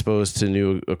being exposed to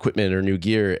new equipment or new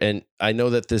gear. And I know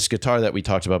that this guitar that we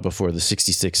talked about before, the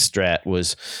 66 Strat,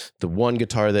 was the one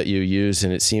guitar that you used,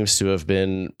 and it seems to have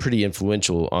been pretty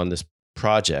influential on this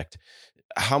project.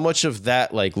 How much of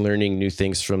that, like learning new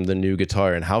things from the new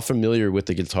guitar, and how familiar with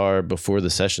the guitar before the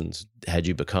sessions had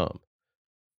you become?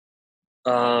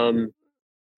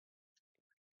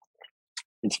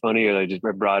 It's funny. I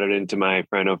brought it into my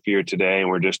friend Ophir today, and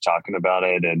we're just talking about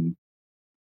it. And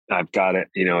I've got it.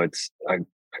 I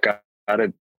got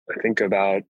it. I think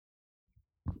about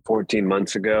 14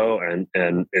 months ago,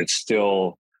 and it's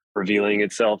still revealing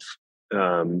itself.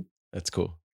 That's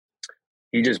cool.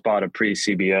 He just bought a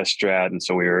pre-CBS Strat, and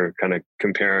so we were kind of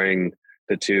comparing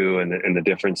the two and the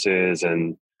differences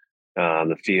and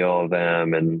the feel of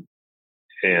them.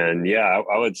 And yeah,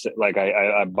 I would say, like,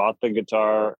 I bought the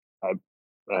guitar.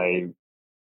 I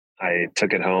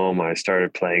took it home. I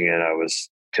started playing it. I was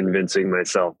convincing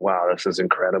myself, wow, this is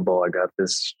incredible. I got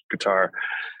this guitar.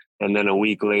 And then a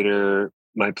week later,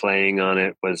 my playing on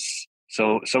it was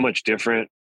so much different.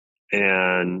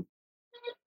 And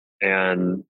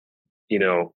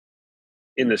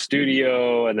in the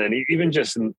studio, and then even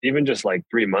just like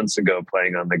 3 months ago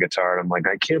playing on the guitar, I'm like,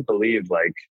 I can't believe,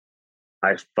 like,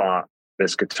 I thought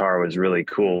this guitar was really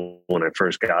cool when I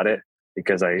first got it,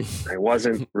 because I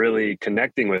wasn't really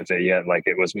connecting with it yet. Like,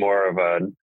 it was more of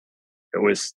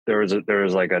there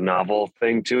was like a novel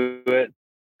thing to it.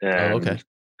 And, okay.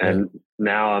 And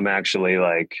now I'm actually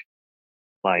like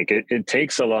it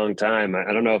takes a long time.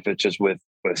 I don't know if it's just with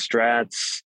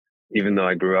Strats, even though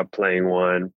I grew up playing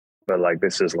one, but like,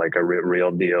 this is like a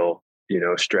real deal,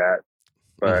 Strat.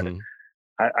 But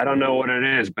I don't know what it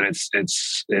is, but it's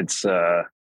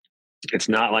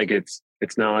not like it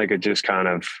just kind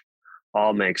of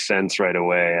all makes sense right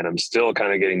away. And I'm still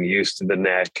kind of getting used to the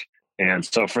neck. And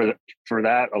so for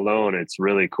that alone, it's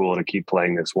really cool to keep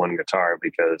playing this one guitar,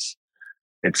 because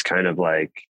it's kind of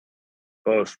like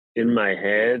both in my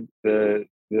head, the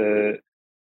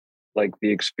like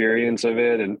the experience of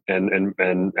it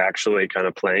and actually kind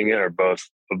of playing it are both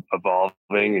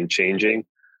evolving and changing.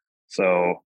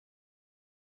 So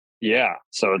yeah,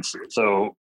 I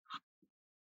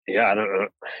don't know.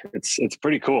 It's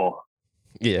pretty cool.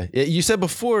 Yeah. You said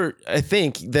before, I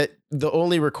think, that the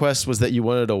only request was that you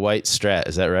wanted a white Strat.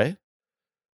 Is that right?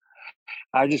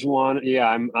 I just want,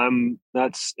 I'm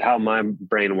that's how my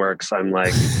brain works. I'm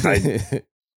like,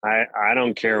 I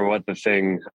don't care what the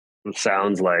thing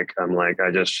sounds like. I'm like,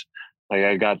 I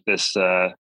got this,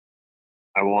 I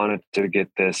wanted to get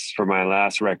this for my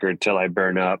last record, Till I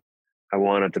Burn Up. I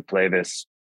wanted to play this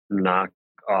knock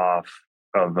off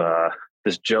of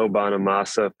this Joe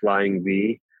Bonamassa Flying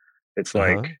V. It's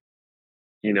like,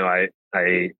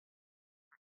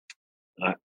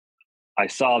 I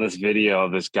saw this video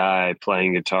of this guy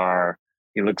playing guitar.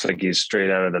 He looks like he's straight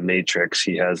out of the Matrix.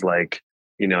 He has like,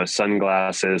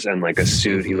 sunglasses and like a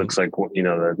suit. He looks like,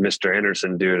 the Mr.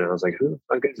 Anderson dude. And I was like, who the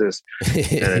fuck is this?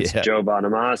 And it's Joe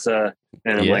Bonamassa.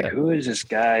 And I'm like, who is this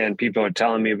guy? And people are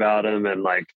telling me about him. And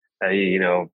like, he,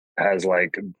 has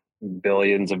like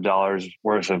billions of dollars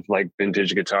worth of like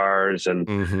vintage guitars.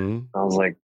 And I was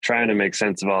like trying to make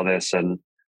sense of all this. And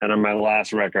on my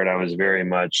last record, I was very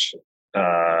much,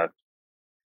 I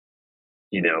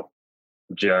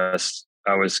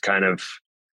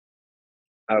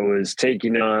was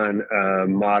taking on a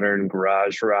modern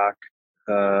garage rock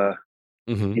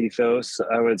ethos,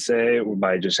 I would say,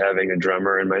 by just having a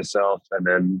drummer and myself, and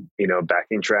then,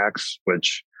 backing tracks,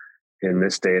 which in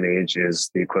this day and age is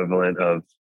the equivalent of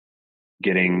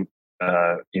getting,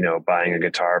 buying a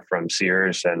guitar from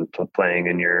Sears and playing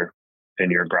in your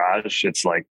garage. It's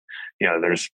like,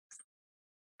 there's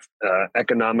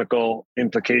economical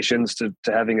implications to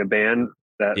having a band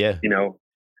that,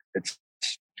 it's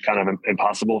kind of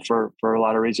impossible for a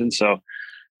lot of reasons. So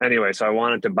anyway, so I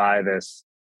wanted to buy this,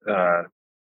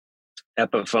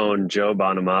 Epiphone Joe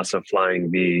Bonamassa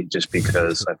Flying V, just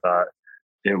because I thought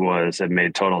it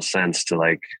made total sense to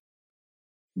like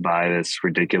buy this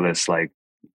ridiculous like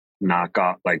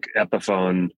knockoff, like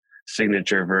Epiphone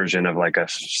signature version of like a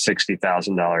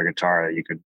 $60,000 guitar that you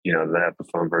could, the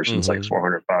Epiphone version's like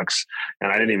 $400,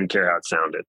 and I didn't even care how it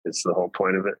sounded. It's the whole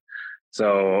point of it.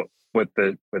 So with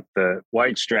the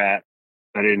white Strat,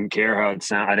 I didn't care how it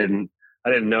sounded. I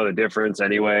didn't know the difference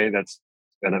anyway.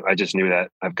 I just knew that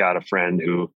I've got a friend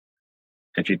who,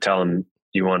 if you tell him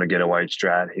you want to get a white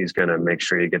Strat, he's going to make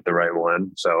sure you get the right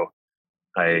one. So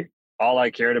all I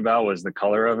cared about was the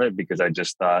color of it, because I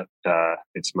just thought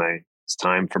it's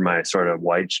time for my sort of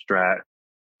white Strat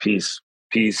peace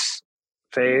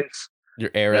phase.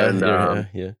 Your era, and,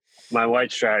 yeah. My white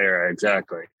Strat era,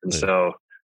 exactly. And so,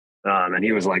 and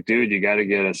he was like, "Dude, you got to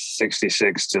get a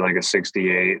 66 to like a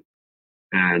 68,"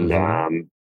 and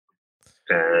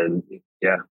and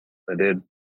yeah, I did.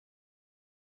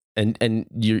 And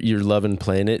you're loving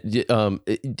playing it.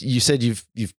 You said you've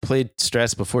played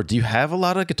Strats before. Do you have a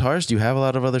lot of guitars? Do you have a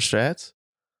lot of other Strats?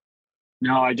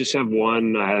 No, I just have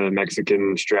one. I have a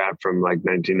Mexican Strat from like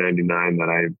 1999 that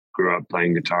I grew up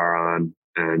playing guitar on,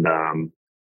 and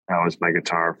that was my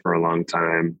guitar for a long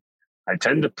time. I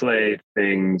tend to play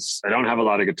things. I don't have a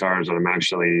lot of guitars that I'm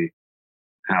actually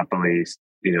happily,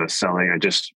 selling. I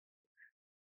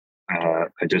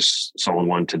just sold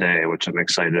one today, which I'm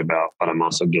excited about, but I'm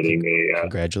also getting a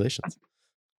congratulations.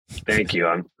 Thank you.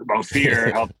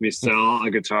 Ophir helped me sell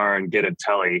a guitar and get a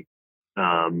Telly.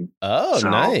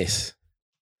 Nice.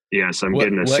 Yes, I'm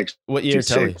getting a 66. What year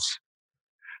Telly?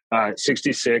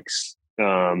 66.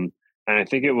 And I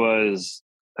think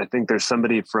there's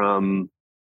somebody from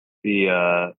the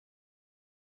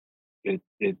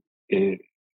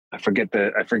I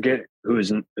forget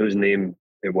whose name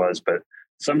it was, but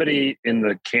somebody in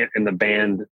the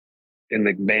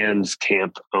band's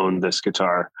camp owned this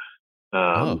guitar.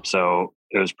 So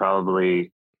it was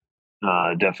probably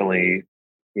definitely,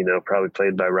 probably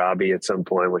played by Robbie at some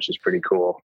point, which is pretty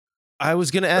cool. I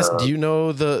was going to ask, do you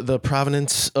know the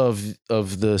provenance of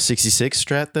the 66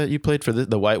 Strat that you played for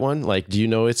the white one? Like, do you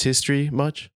know its history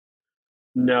much?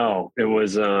 No, it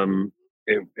was,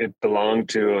 it belonged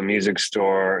to a music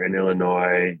store in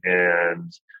Illinois,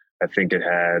 and I think it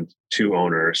had two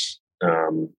owners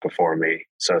before me.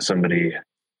 So somebody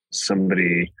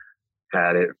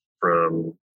had it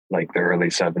from like the early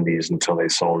 70s until they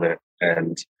sold it,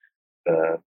 and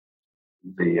the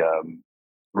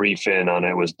refin on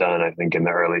it was done, I think, in the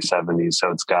early 70s.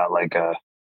 So it's got like a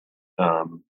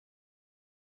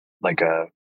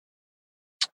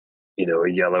a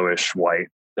yellowish white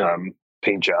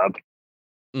paint job.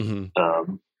 And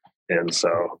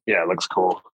so, yeah, it looks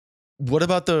cool. What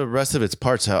about the rest of its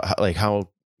parts? How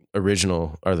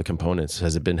original are the components?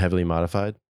 Has it been heavily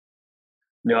modified?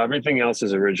 No, everything else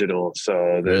is original. So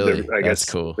really? I guess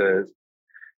that's cool.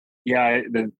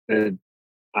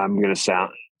 I'm going to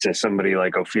sound to somebody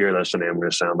like Ophir listening, I'm going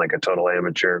to sound like a total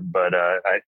amateur, but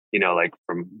like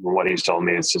from what he's told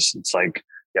me, it's like,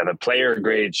 yeah, the player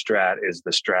grade Strat is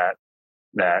the Strat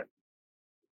that,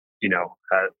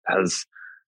 has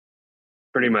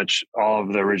pretty much all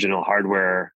of the original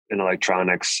hardware and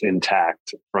electronics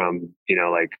intact from,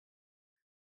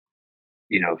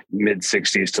 mid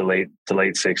 60s to late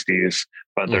 60s,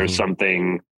 but there's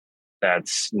something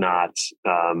that's not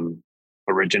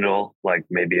original, like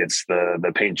maybe it's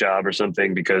the paint job or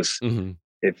something, because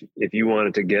if you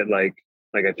wanted to get like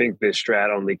I think this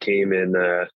Strat only came in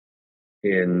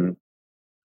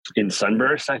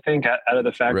Sunburst, I think, out of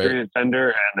the factory at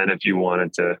Fender, and then if you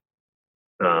wanted to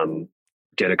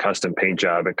get a custom paint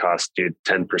job, it cost you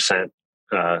 10%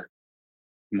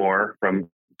 more from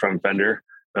Fender.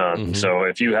 So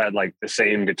if you had like the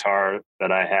same guitar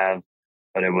that I have,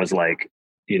 but it was like,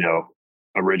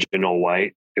 original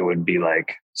white, it would be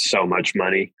like so much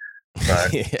money.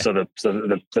 But so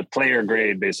the player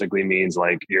grade basically means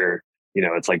like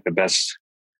it's like the best,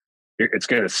 it's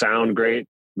going to sound great,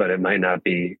 but there might not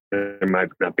be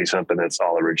something that's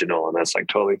all original, and that's like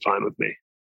totally fine with me.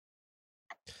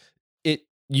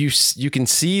 You can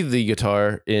see the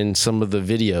guitar in some of the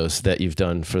videos that you've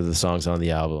done for the songs on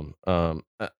the album.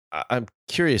 I'm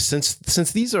curious,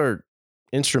 since these are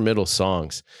instrumental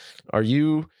songs, do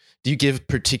you give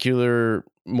particular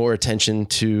more attention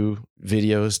to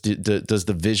videos? Does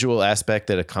the visual aspect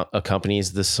that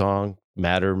accompanies the song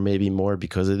matter maybe more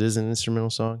because it is an instrumental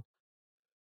song?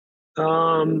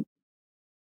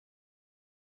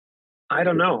 I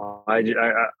don't know. I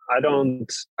don't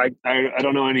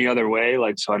know any other way.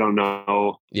 Like, so I don't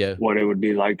know what it would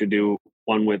be like to do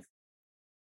one with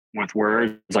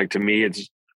words. Like, to me, it's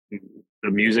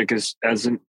the music is as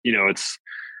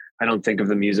I don't think of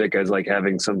the music as like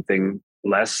having something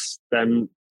less than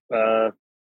a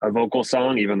vocal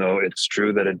song, even though it's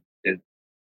true that it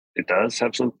does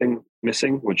have something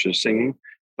missing, which is singing.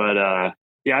 But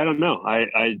yeah, I don't know.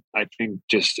 I think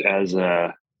just as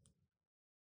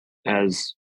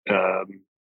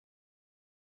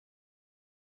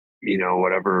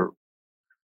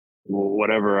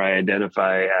whatever I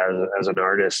identify as an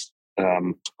artist,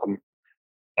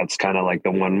 that's kind of like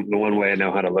the one way I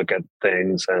know how to look at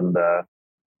things,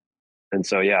 and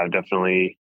so yeah,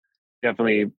 definitely,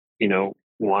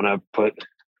 want to put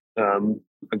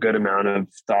a good amount of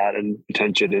thought and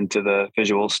attention into the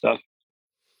visual stuff.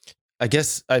 I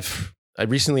guess I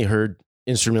recently heard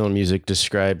instrumental music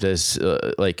described as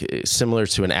like similar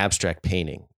to an abstract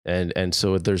painting. And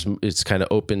so it's kind of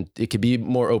open. It could be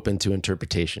more open to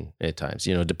interpretation at times,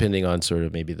 depending on sort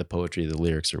of maybe the poetry, the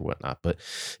lyrics or whatnot. But,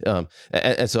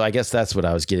 and so I guess that's what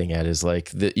I was getting at is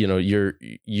like you're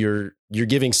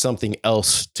giving something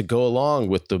else to go along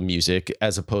with the music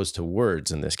as opposed to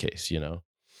words in this case,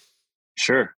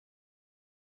 Sure.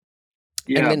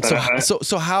 Yeah. And then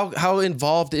so how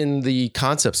involved in the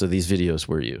concepts of these videos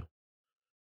were you?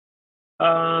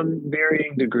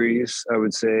 Varying degrees, I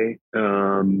would say.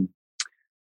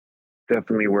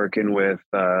 Definitely working with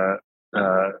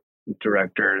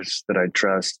directors that I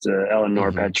trust.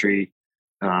 Eleanor Petrie.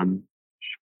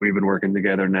 We've been working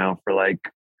together now for like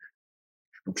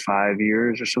 5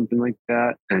 years or something like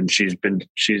that, and she's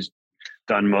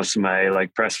done most of my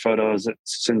like press photos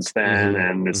since then,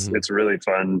 and it's really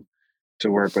fun to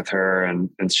work with her.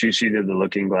 And she did the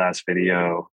Looking Glass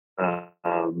video,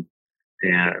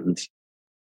 and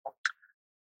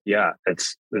yeah,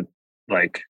 it's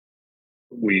like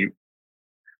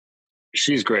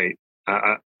she's great.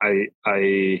 I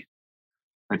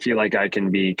feel like I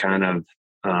can be kind of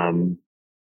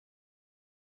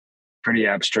pretty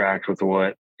abstract with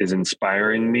what is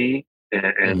inspiring me,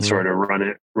 and sort of run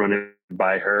it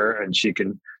by her, and she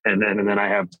can, and then I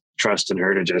have trust in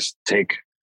her to just take,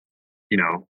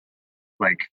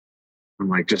 like I'm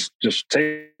like just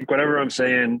take whatever I'm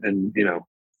saying and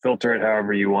filter it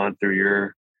however you want through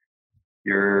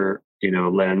your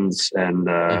lens, and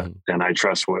I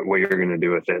trust what you're going to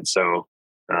do with it. So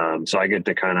I get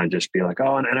to kind of just be like,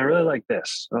 oh, and I really like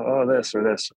this, this or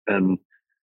this, and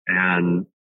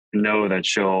know that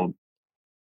she'll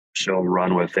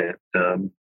run with it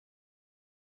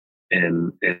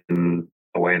in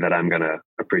a way that I'm going to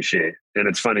appreciate. And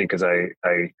it's funny because I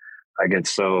get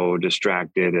so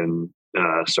distracted and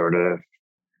sort of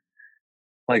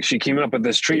like, she came up with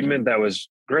this treatment that was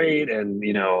great, and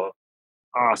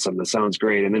awesome, that sounds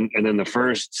great. And then the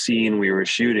first scene we were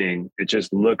shooting, it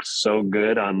just looked so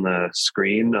good on the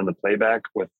screen, on the playback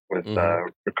with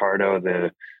Ricardo,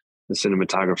 the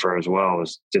cinematographer as well,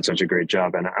 did such a great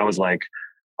job. And I was like,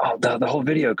 oh, the whole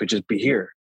video could just be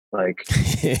here. Like,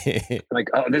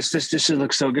 oh, this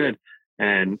looks so good.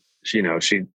 And she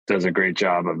does a great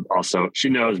job of also, she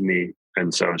knows me.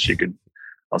 And so she could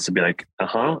also be like,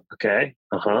 okay.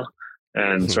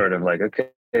 And sort of like, okay,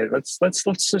 let's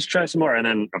just try some more. And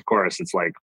then of course it's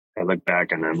like, I look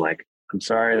back and I'm like, I'm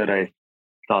sorry that I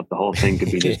thought the whole thing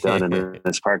could be just done in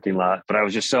this parking lot, but I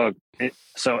was just so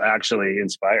actually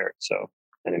inspired,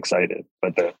 and excited.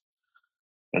 But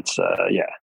yeah.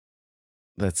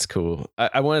 That's cool.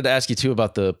 I wanted to ask you too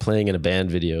about the playing in a band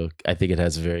video. I think it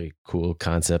has a very cool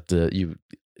concept. You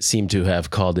seem to have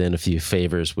called in a few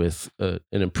favors with an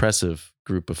impressive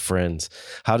group of friends.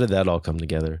 How did that all come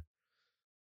together?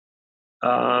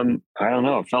 I don't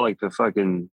know. It felt like the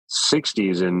fucking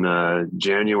 60s in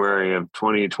January of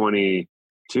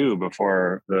 2022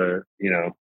 before the,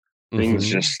 things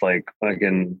just like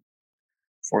fucking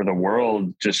for the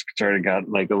world just started got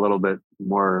like a little bit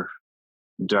more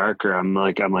darker. I'm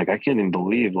like, I can't even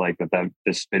believe like that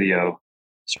this video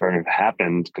sort of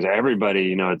happened, because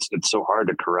everybody, it's so hard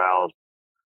to corral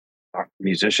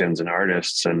musicians and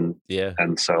artists, and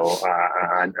so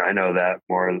I know that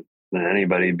more than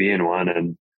anybody being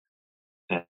one,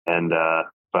 and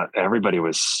but everybody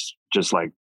was just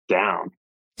like down,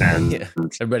 and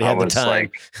everybody had the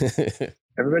time. Like,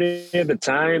 everybody had the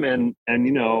time, and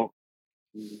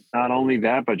not only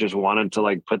that, but just wanted to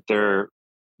like put their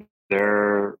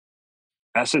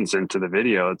essence into the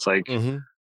video. It's like,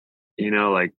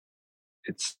 like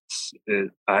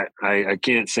I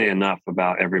can't say enough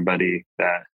about everybody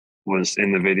that was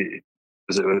in the video.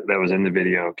 That was in the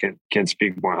video. Can't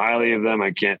speak more highly of them.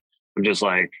 I'm just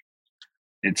like,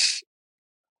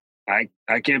 I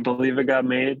can't believe it got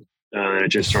made. And it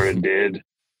just sort of did.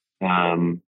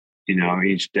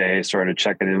 Each day sort of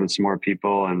checking in with some more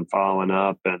people and following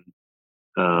up,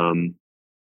 and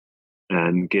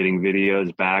and getting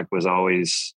videos back was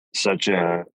always such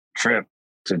a trip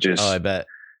to just, I bet.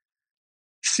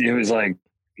 see. It was like,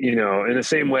 in the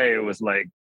same way, it was like,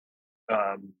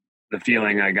 the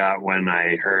feeling I got when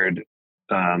I heard,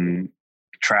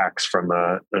 tracks from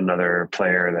another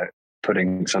player that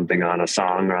putting something on a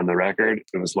song or on the record.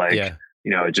 It was like, it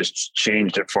just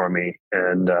changed it for me.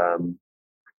 And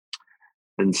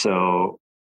so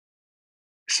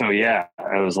yeah,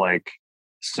 I was like,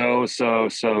 so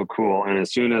cool. And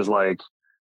as soon as like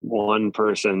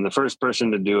the first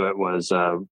person to do it was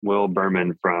Will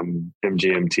Berman from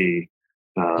MGMT,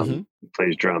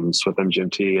 plays drums with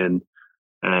MGMT,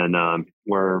 and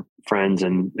we're friends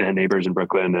and neighbors in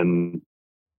Brooklyn, and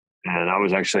I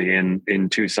was actually in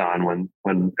Tucson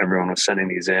when everyone was sending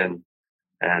these in,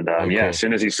 and cool. As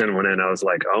soon as he sent one in, I was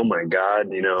like, oh my God,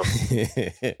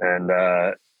 and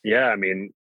I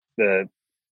mean the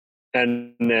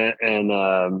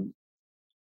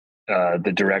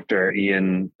director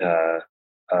Ian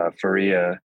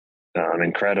Faria,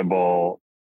 incredible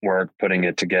work putting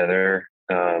it together,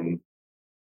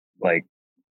 like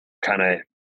kind of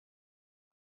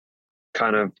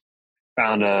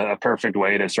found a perfect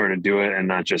way to sort of do it and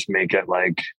not just make it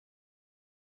like,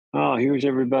 oh, here's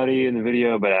everybody in the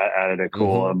video, but I added a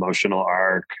cool emotional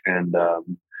arc and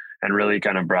really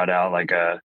kind of brought out like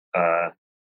a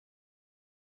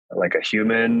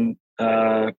human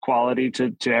quality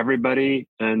to everybody,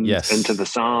 and to the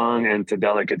song and to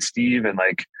Delicate Steve, and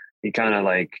like he kind of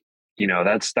like,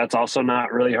 that's also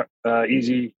not really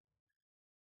easy.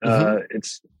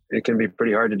 It can be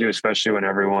pretty hard to do, especially when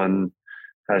everyone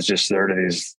has just sort of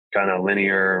these kind of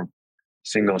linear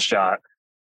single shot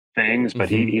things, but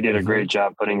he did a great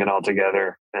job putting it all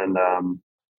together. And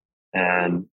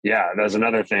there's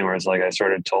another thing where it's like, I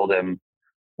sort of told him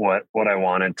what I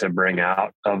wanted to bring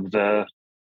out of the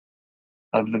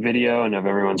video and of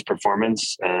everyone's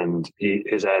performance. And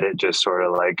his edit just sort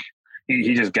of like,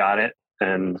 he just got it.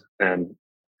 And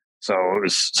so it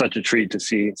was such a treat to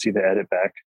see the edit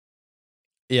back.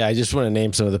 Yeah, I just want to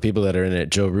name some of the people that are in it: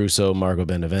 Joe Russo, Margot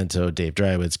Benevento, Dave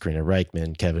Dreiwitz, Karina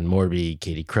Reichman, Kevin Morby,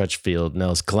 Katie Crutchfield,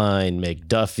 Nels Klein, Meg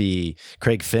Duffy,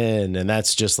 Craig Finn, and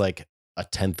that's just like a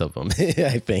tenth of them.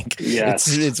 I think.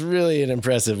 Yes. It's really an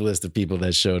impressive list of people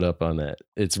that showed up on that.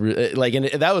 It's like, and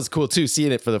that was cool too,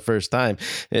 seeing it for the first time.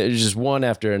 It was just one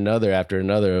after another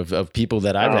of people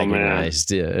that I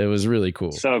recognized. Man. Yeah, it was really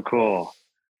cool. So cool.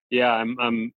 Yeah,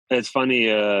 I'm. It's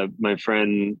funny. My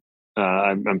friend.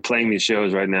 I'm playing these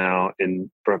shows right now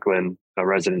in Brooklyn, a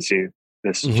residency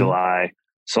this July,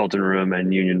 Sultan Room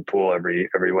and Union Pool every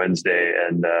Wednesday,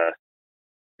 and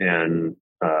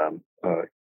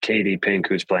Katie Pink,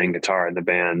 who's playing guitar in the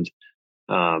band,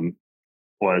 we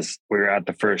were at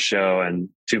the first show, and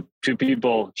two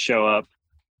people show up,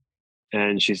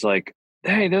 and she's like,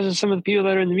 "Hey, those are some of the people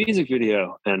that are in the music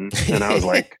video," and I was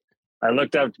like, I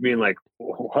looked up to being like,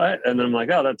 "What?" And then I'm like,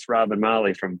 "Oh, that's Rob and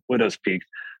Molly from Widow's Peak."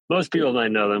 Most people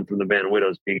might know them from the band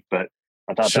Widow's Peak, but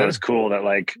I thought that was cool that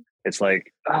like, it's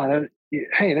like, oh,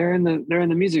 hey, they're in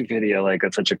the music video. Like,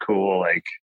 that's such a cool, like,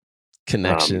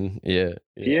 connection. Yeah.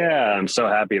 I'm so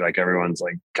happy. Like everyone's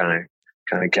like kind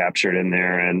of captured in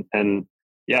there. And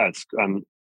yeah, it's,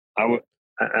 I would,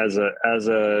 as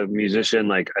a musician,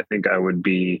 like, I think I would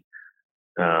be,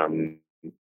 kind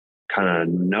of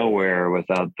nowhere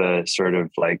without the sort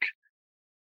of like,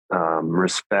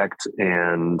 respect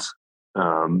and,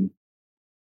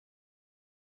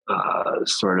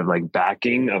 sort of like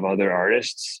backing of other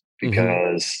artists,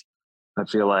 because I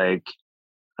feel like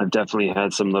I've definitely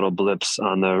had some little blips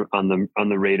on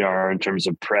the radar in terms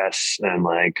of press and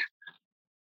like,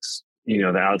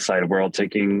 the outside world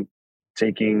taking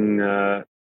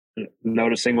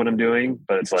noticing what I'm doing,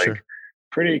 but it's like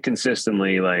pretty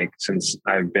consistently, like since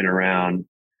I've been around,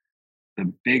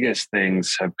 the biggest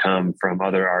things have come from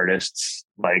other artists,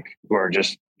 like who are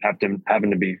just happen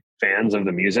to be fans of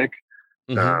the music,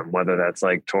 whether that's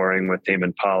like touring with Tame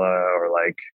Impala or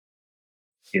like,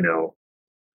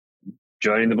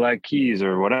 joining the Black Keys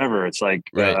or whatever. It's like,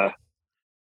 that's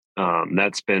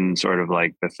been sort of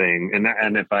like the thing. And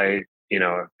if I,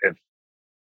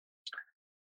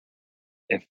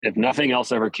 if nothing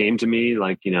else ever came to me,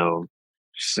 like,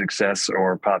 success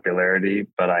or popularity,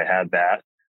 but I had that,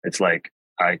 it's like,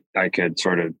 I could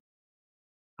sort of,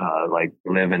 like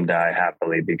live and die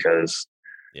happily, because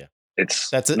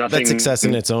that's success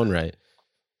in its own right.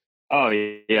 Oh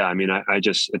yeah. I mean, I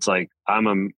just, it's like,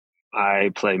 I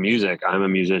play music. I'm a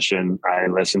musician. I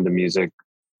listen to music,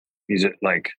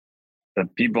 like the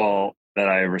people that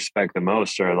I respect the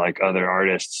most are like other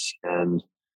artists. And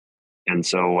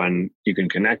so when you can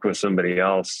connect with somebody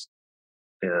else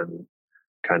and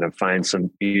kind of find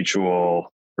some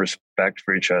mutual respect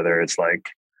for each other. It's like,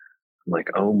 I'm like,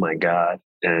 oh my God.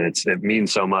 And it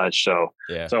means so much. So,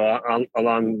 Yeah.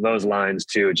 Along those lines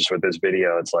too, just with this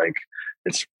video, it's like,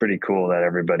 it's pretty cool that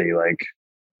everybody like,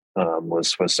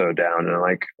 was so down, and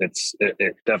like,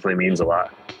 it definitely means a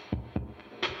lot.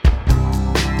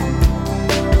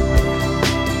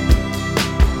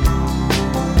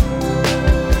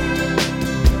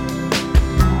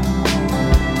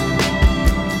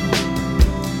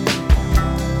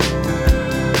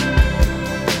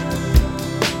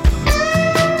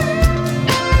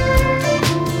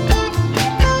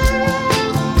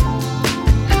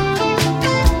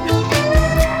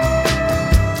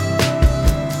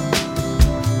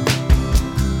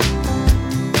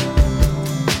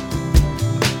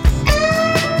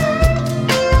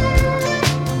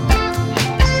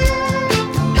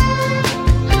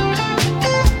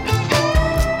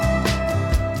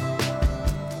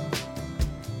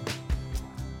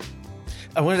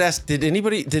 I wanted to ask,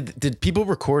 did people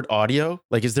record audio?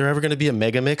 Like, is there ever going to be a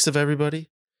mega mix of everybody?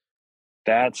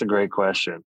 That's a great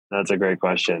question.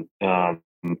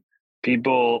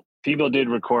 People did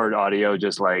record audio,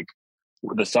 just like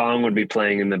the song would be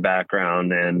playing in the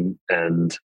background and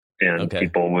Okay.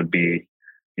 people would be,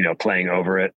 playing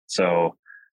over it. So,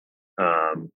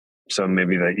 so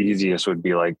maybe the easiest would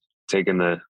be like taking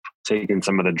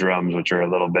some of the drums, which are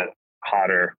a little bit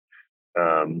hotter.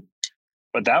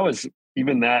 But that was,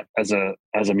 even that as a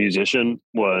musician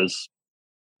was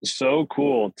so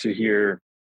cool to hear,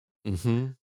 Mm-hmm.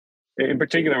 in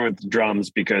particular with drums,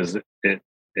 because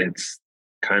it's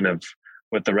kind of,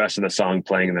 with the rest of the song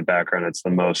playing in the background, it's the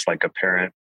most like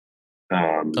apparent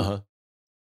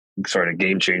sort of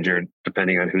game changer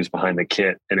depending on who's behind the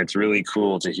kit. And it's really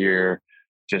cool to hear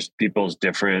just people's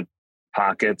different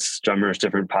pockets, drummers'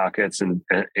 different pockets,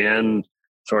 and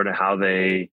sort of how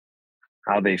they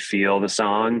feel the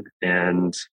song.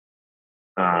 And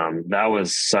that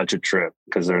was such a trip,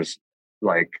 because there's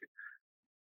like,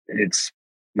 it's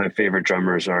my favorite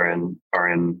drummers are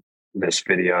in this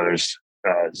video. There's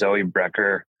Zoe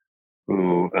Brecker,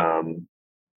 who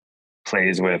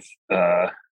plays with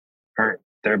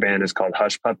their band is called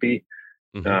Hush Puppy.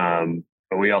 Mm-hmm.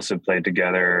 But we also played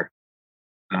together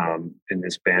in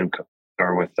this band,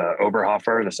 or with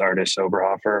Oberhofer, this artist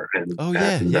Oberhofer. And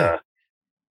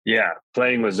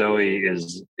playing with Zoe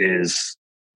is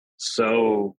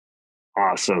so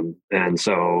awesome. And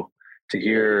so to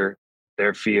hear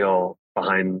their feel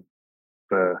behind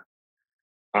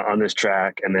on this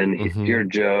track, and then hear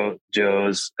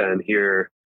Joe's, and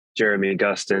hear Jeremy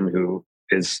Gustin, who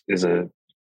is a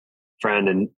friend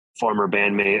and former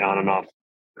bandmate on and off,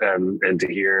 and to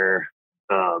hear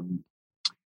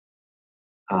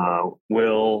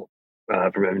Will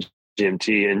from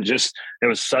MGMT, and just, it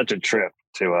was such a trip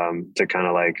to kind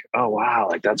of like, oh wow,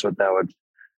 like that's what that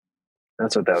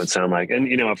would sound like. And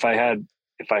if I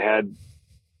had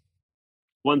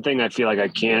one thing I feel like I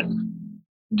can't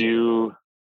do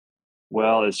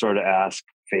well, is sort of ask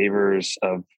favors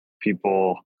of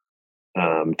people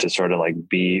to sort of like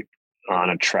be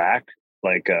on a track,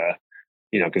 like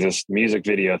because this music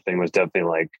video thing was definitely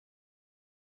like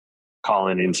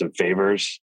calling in some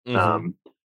favors. Mm-hmm.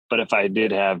 But if I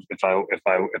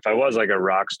was like a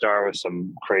rock star with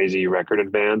some crazy record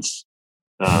advance,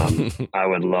 I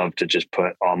would love to just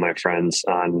put all my friends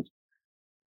on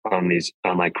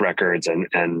like records,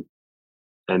 and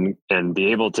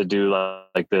be able to do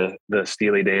like the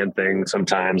Steely Dan thing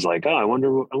sometimes, like, oh, I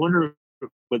wonder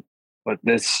what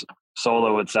this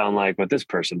solo would sound like with this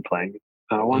person playing.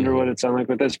 I wonder what it sound like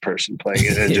with this person playing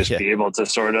it, and just be able to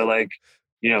sort of like,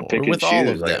 pick with and choose all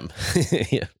of like, them.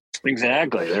 Yeah.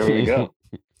 Exactly. There we go.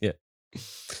 Yeah.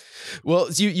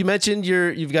 Well, you mentioned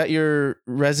you've got your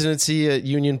residency at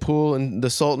Union Pool and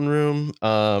the Sultan Room.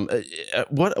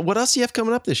 What else do you have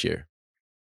coming up this year?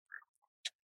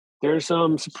 There's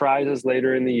some surprises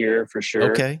later in the year for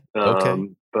sure. Okay.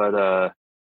 But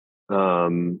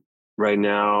right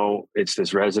now it's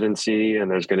this residency,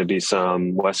 and there's going to be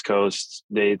some West Coast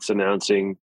dates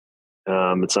announcing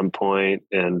at some point.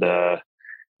 And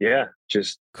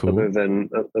just cool. Other than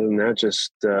that,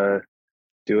 just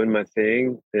doing my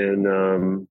thing. And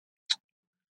are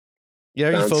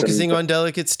you focusing on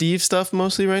Delicate Steve stuff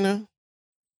mostly right now?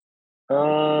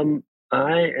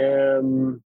 I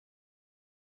am.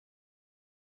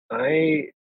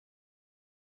 I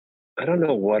don't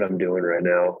know what I'm doing right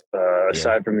now.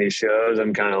 Aside from these shows,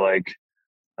 I'm kind of like,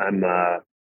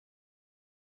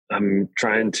 I'm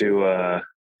trying to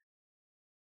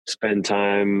spend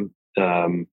time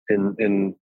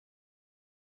in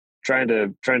trying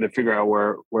to figure out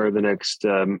where the next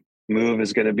move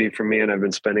is going to be for me. And I've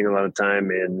been spending a lot of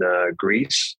time in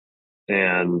Greece,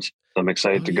 and I'm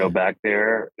excited to go back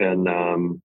there. And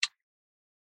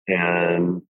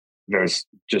there's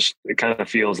just, it kind of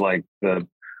feels like a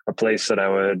place that I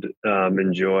would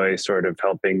enjoy sort of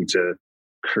helping to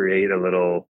create a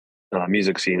little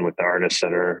music scene with the artists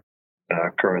that are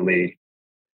currently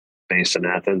based in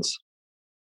Athens.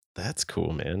 That's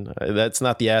cool, man. That's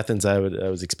not the Athens I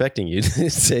was expecting you to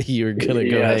say you were going to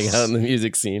go hang out in the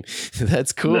music scene.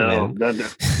 That's cool, man. No,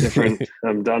 that's different.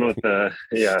 I'm done with the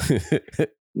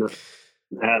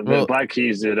Black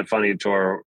Keys did a funny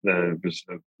tour. It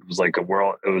was like a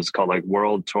world. It was called like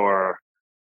World Tour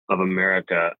of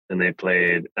America, and they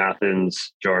played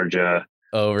Athens, Georgia,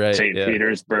 St.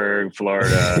 Petersburg,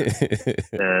 Florida,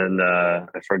 and I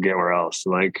forget where else.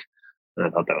 Like, I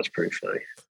thought that was pretty funny.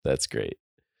 That's great.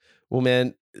 Well,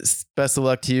 man, best of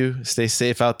luck to you. Stay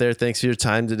safe out there. Thanks for your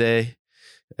time today.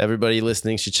 Everybody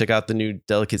listening should check out the new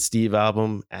Delicate Steve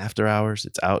album, After Hours.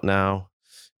 It's out now.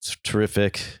 It's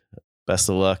terrific. Best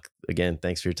of luck. Again,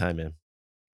 thanks for your time, man.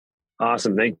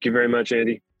 Awesome. Thank you very much,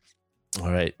 Andy.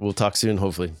 All right. We'll talk soon,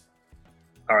 hopefully.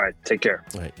 All right. Take care.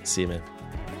 All right. See you, man.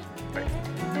 Bye.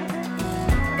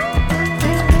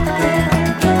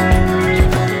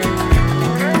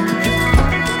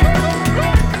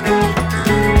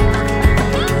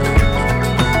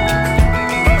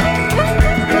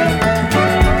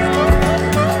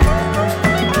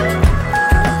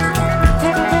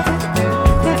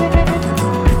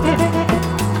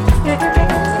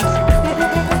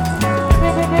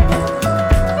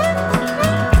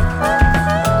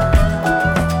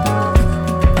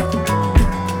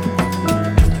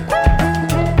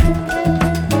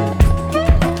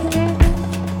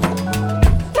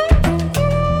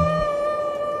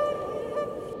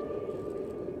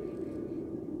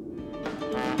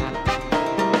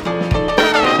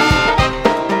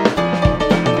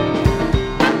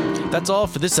 That's all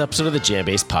for this episode of the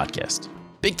JamBase Podcast.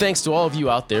 Big thanks to all of you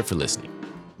out there for listening.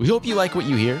 We hope you like what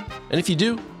you hear, and if you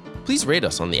do, please rate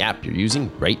us on the app you're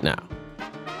using right now.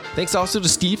 Thanks also to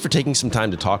Steve for taking some time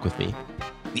to talk with me.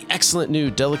 The excellent new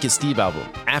Delicate Steve album,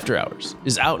 After Hours,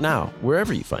 is out now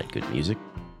wherever you find good music.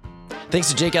 Thanks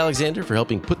to Jake Alexander for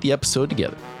helping put the episode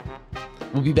together.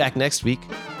 We'll be back next week.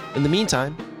 In the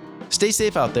meantime, stay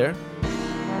safe out there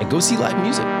and go see live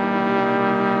music.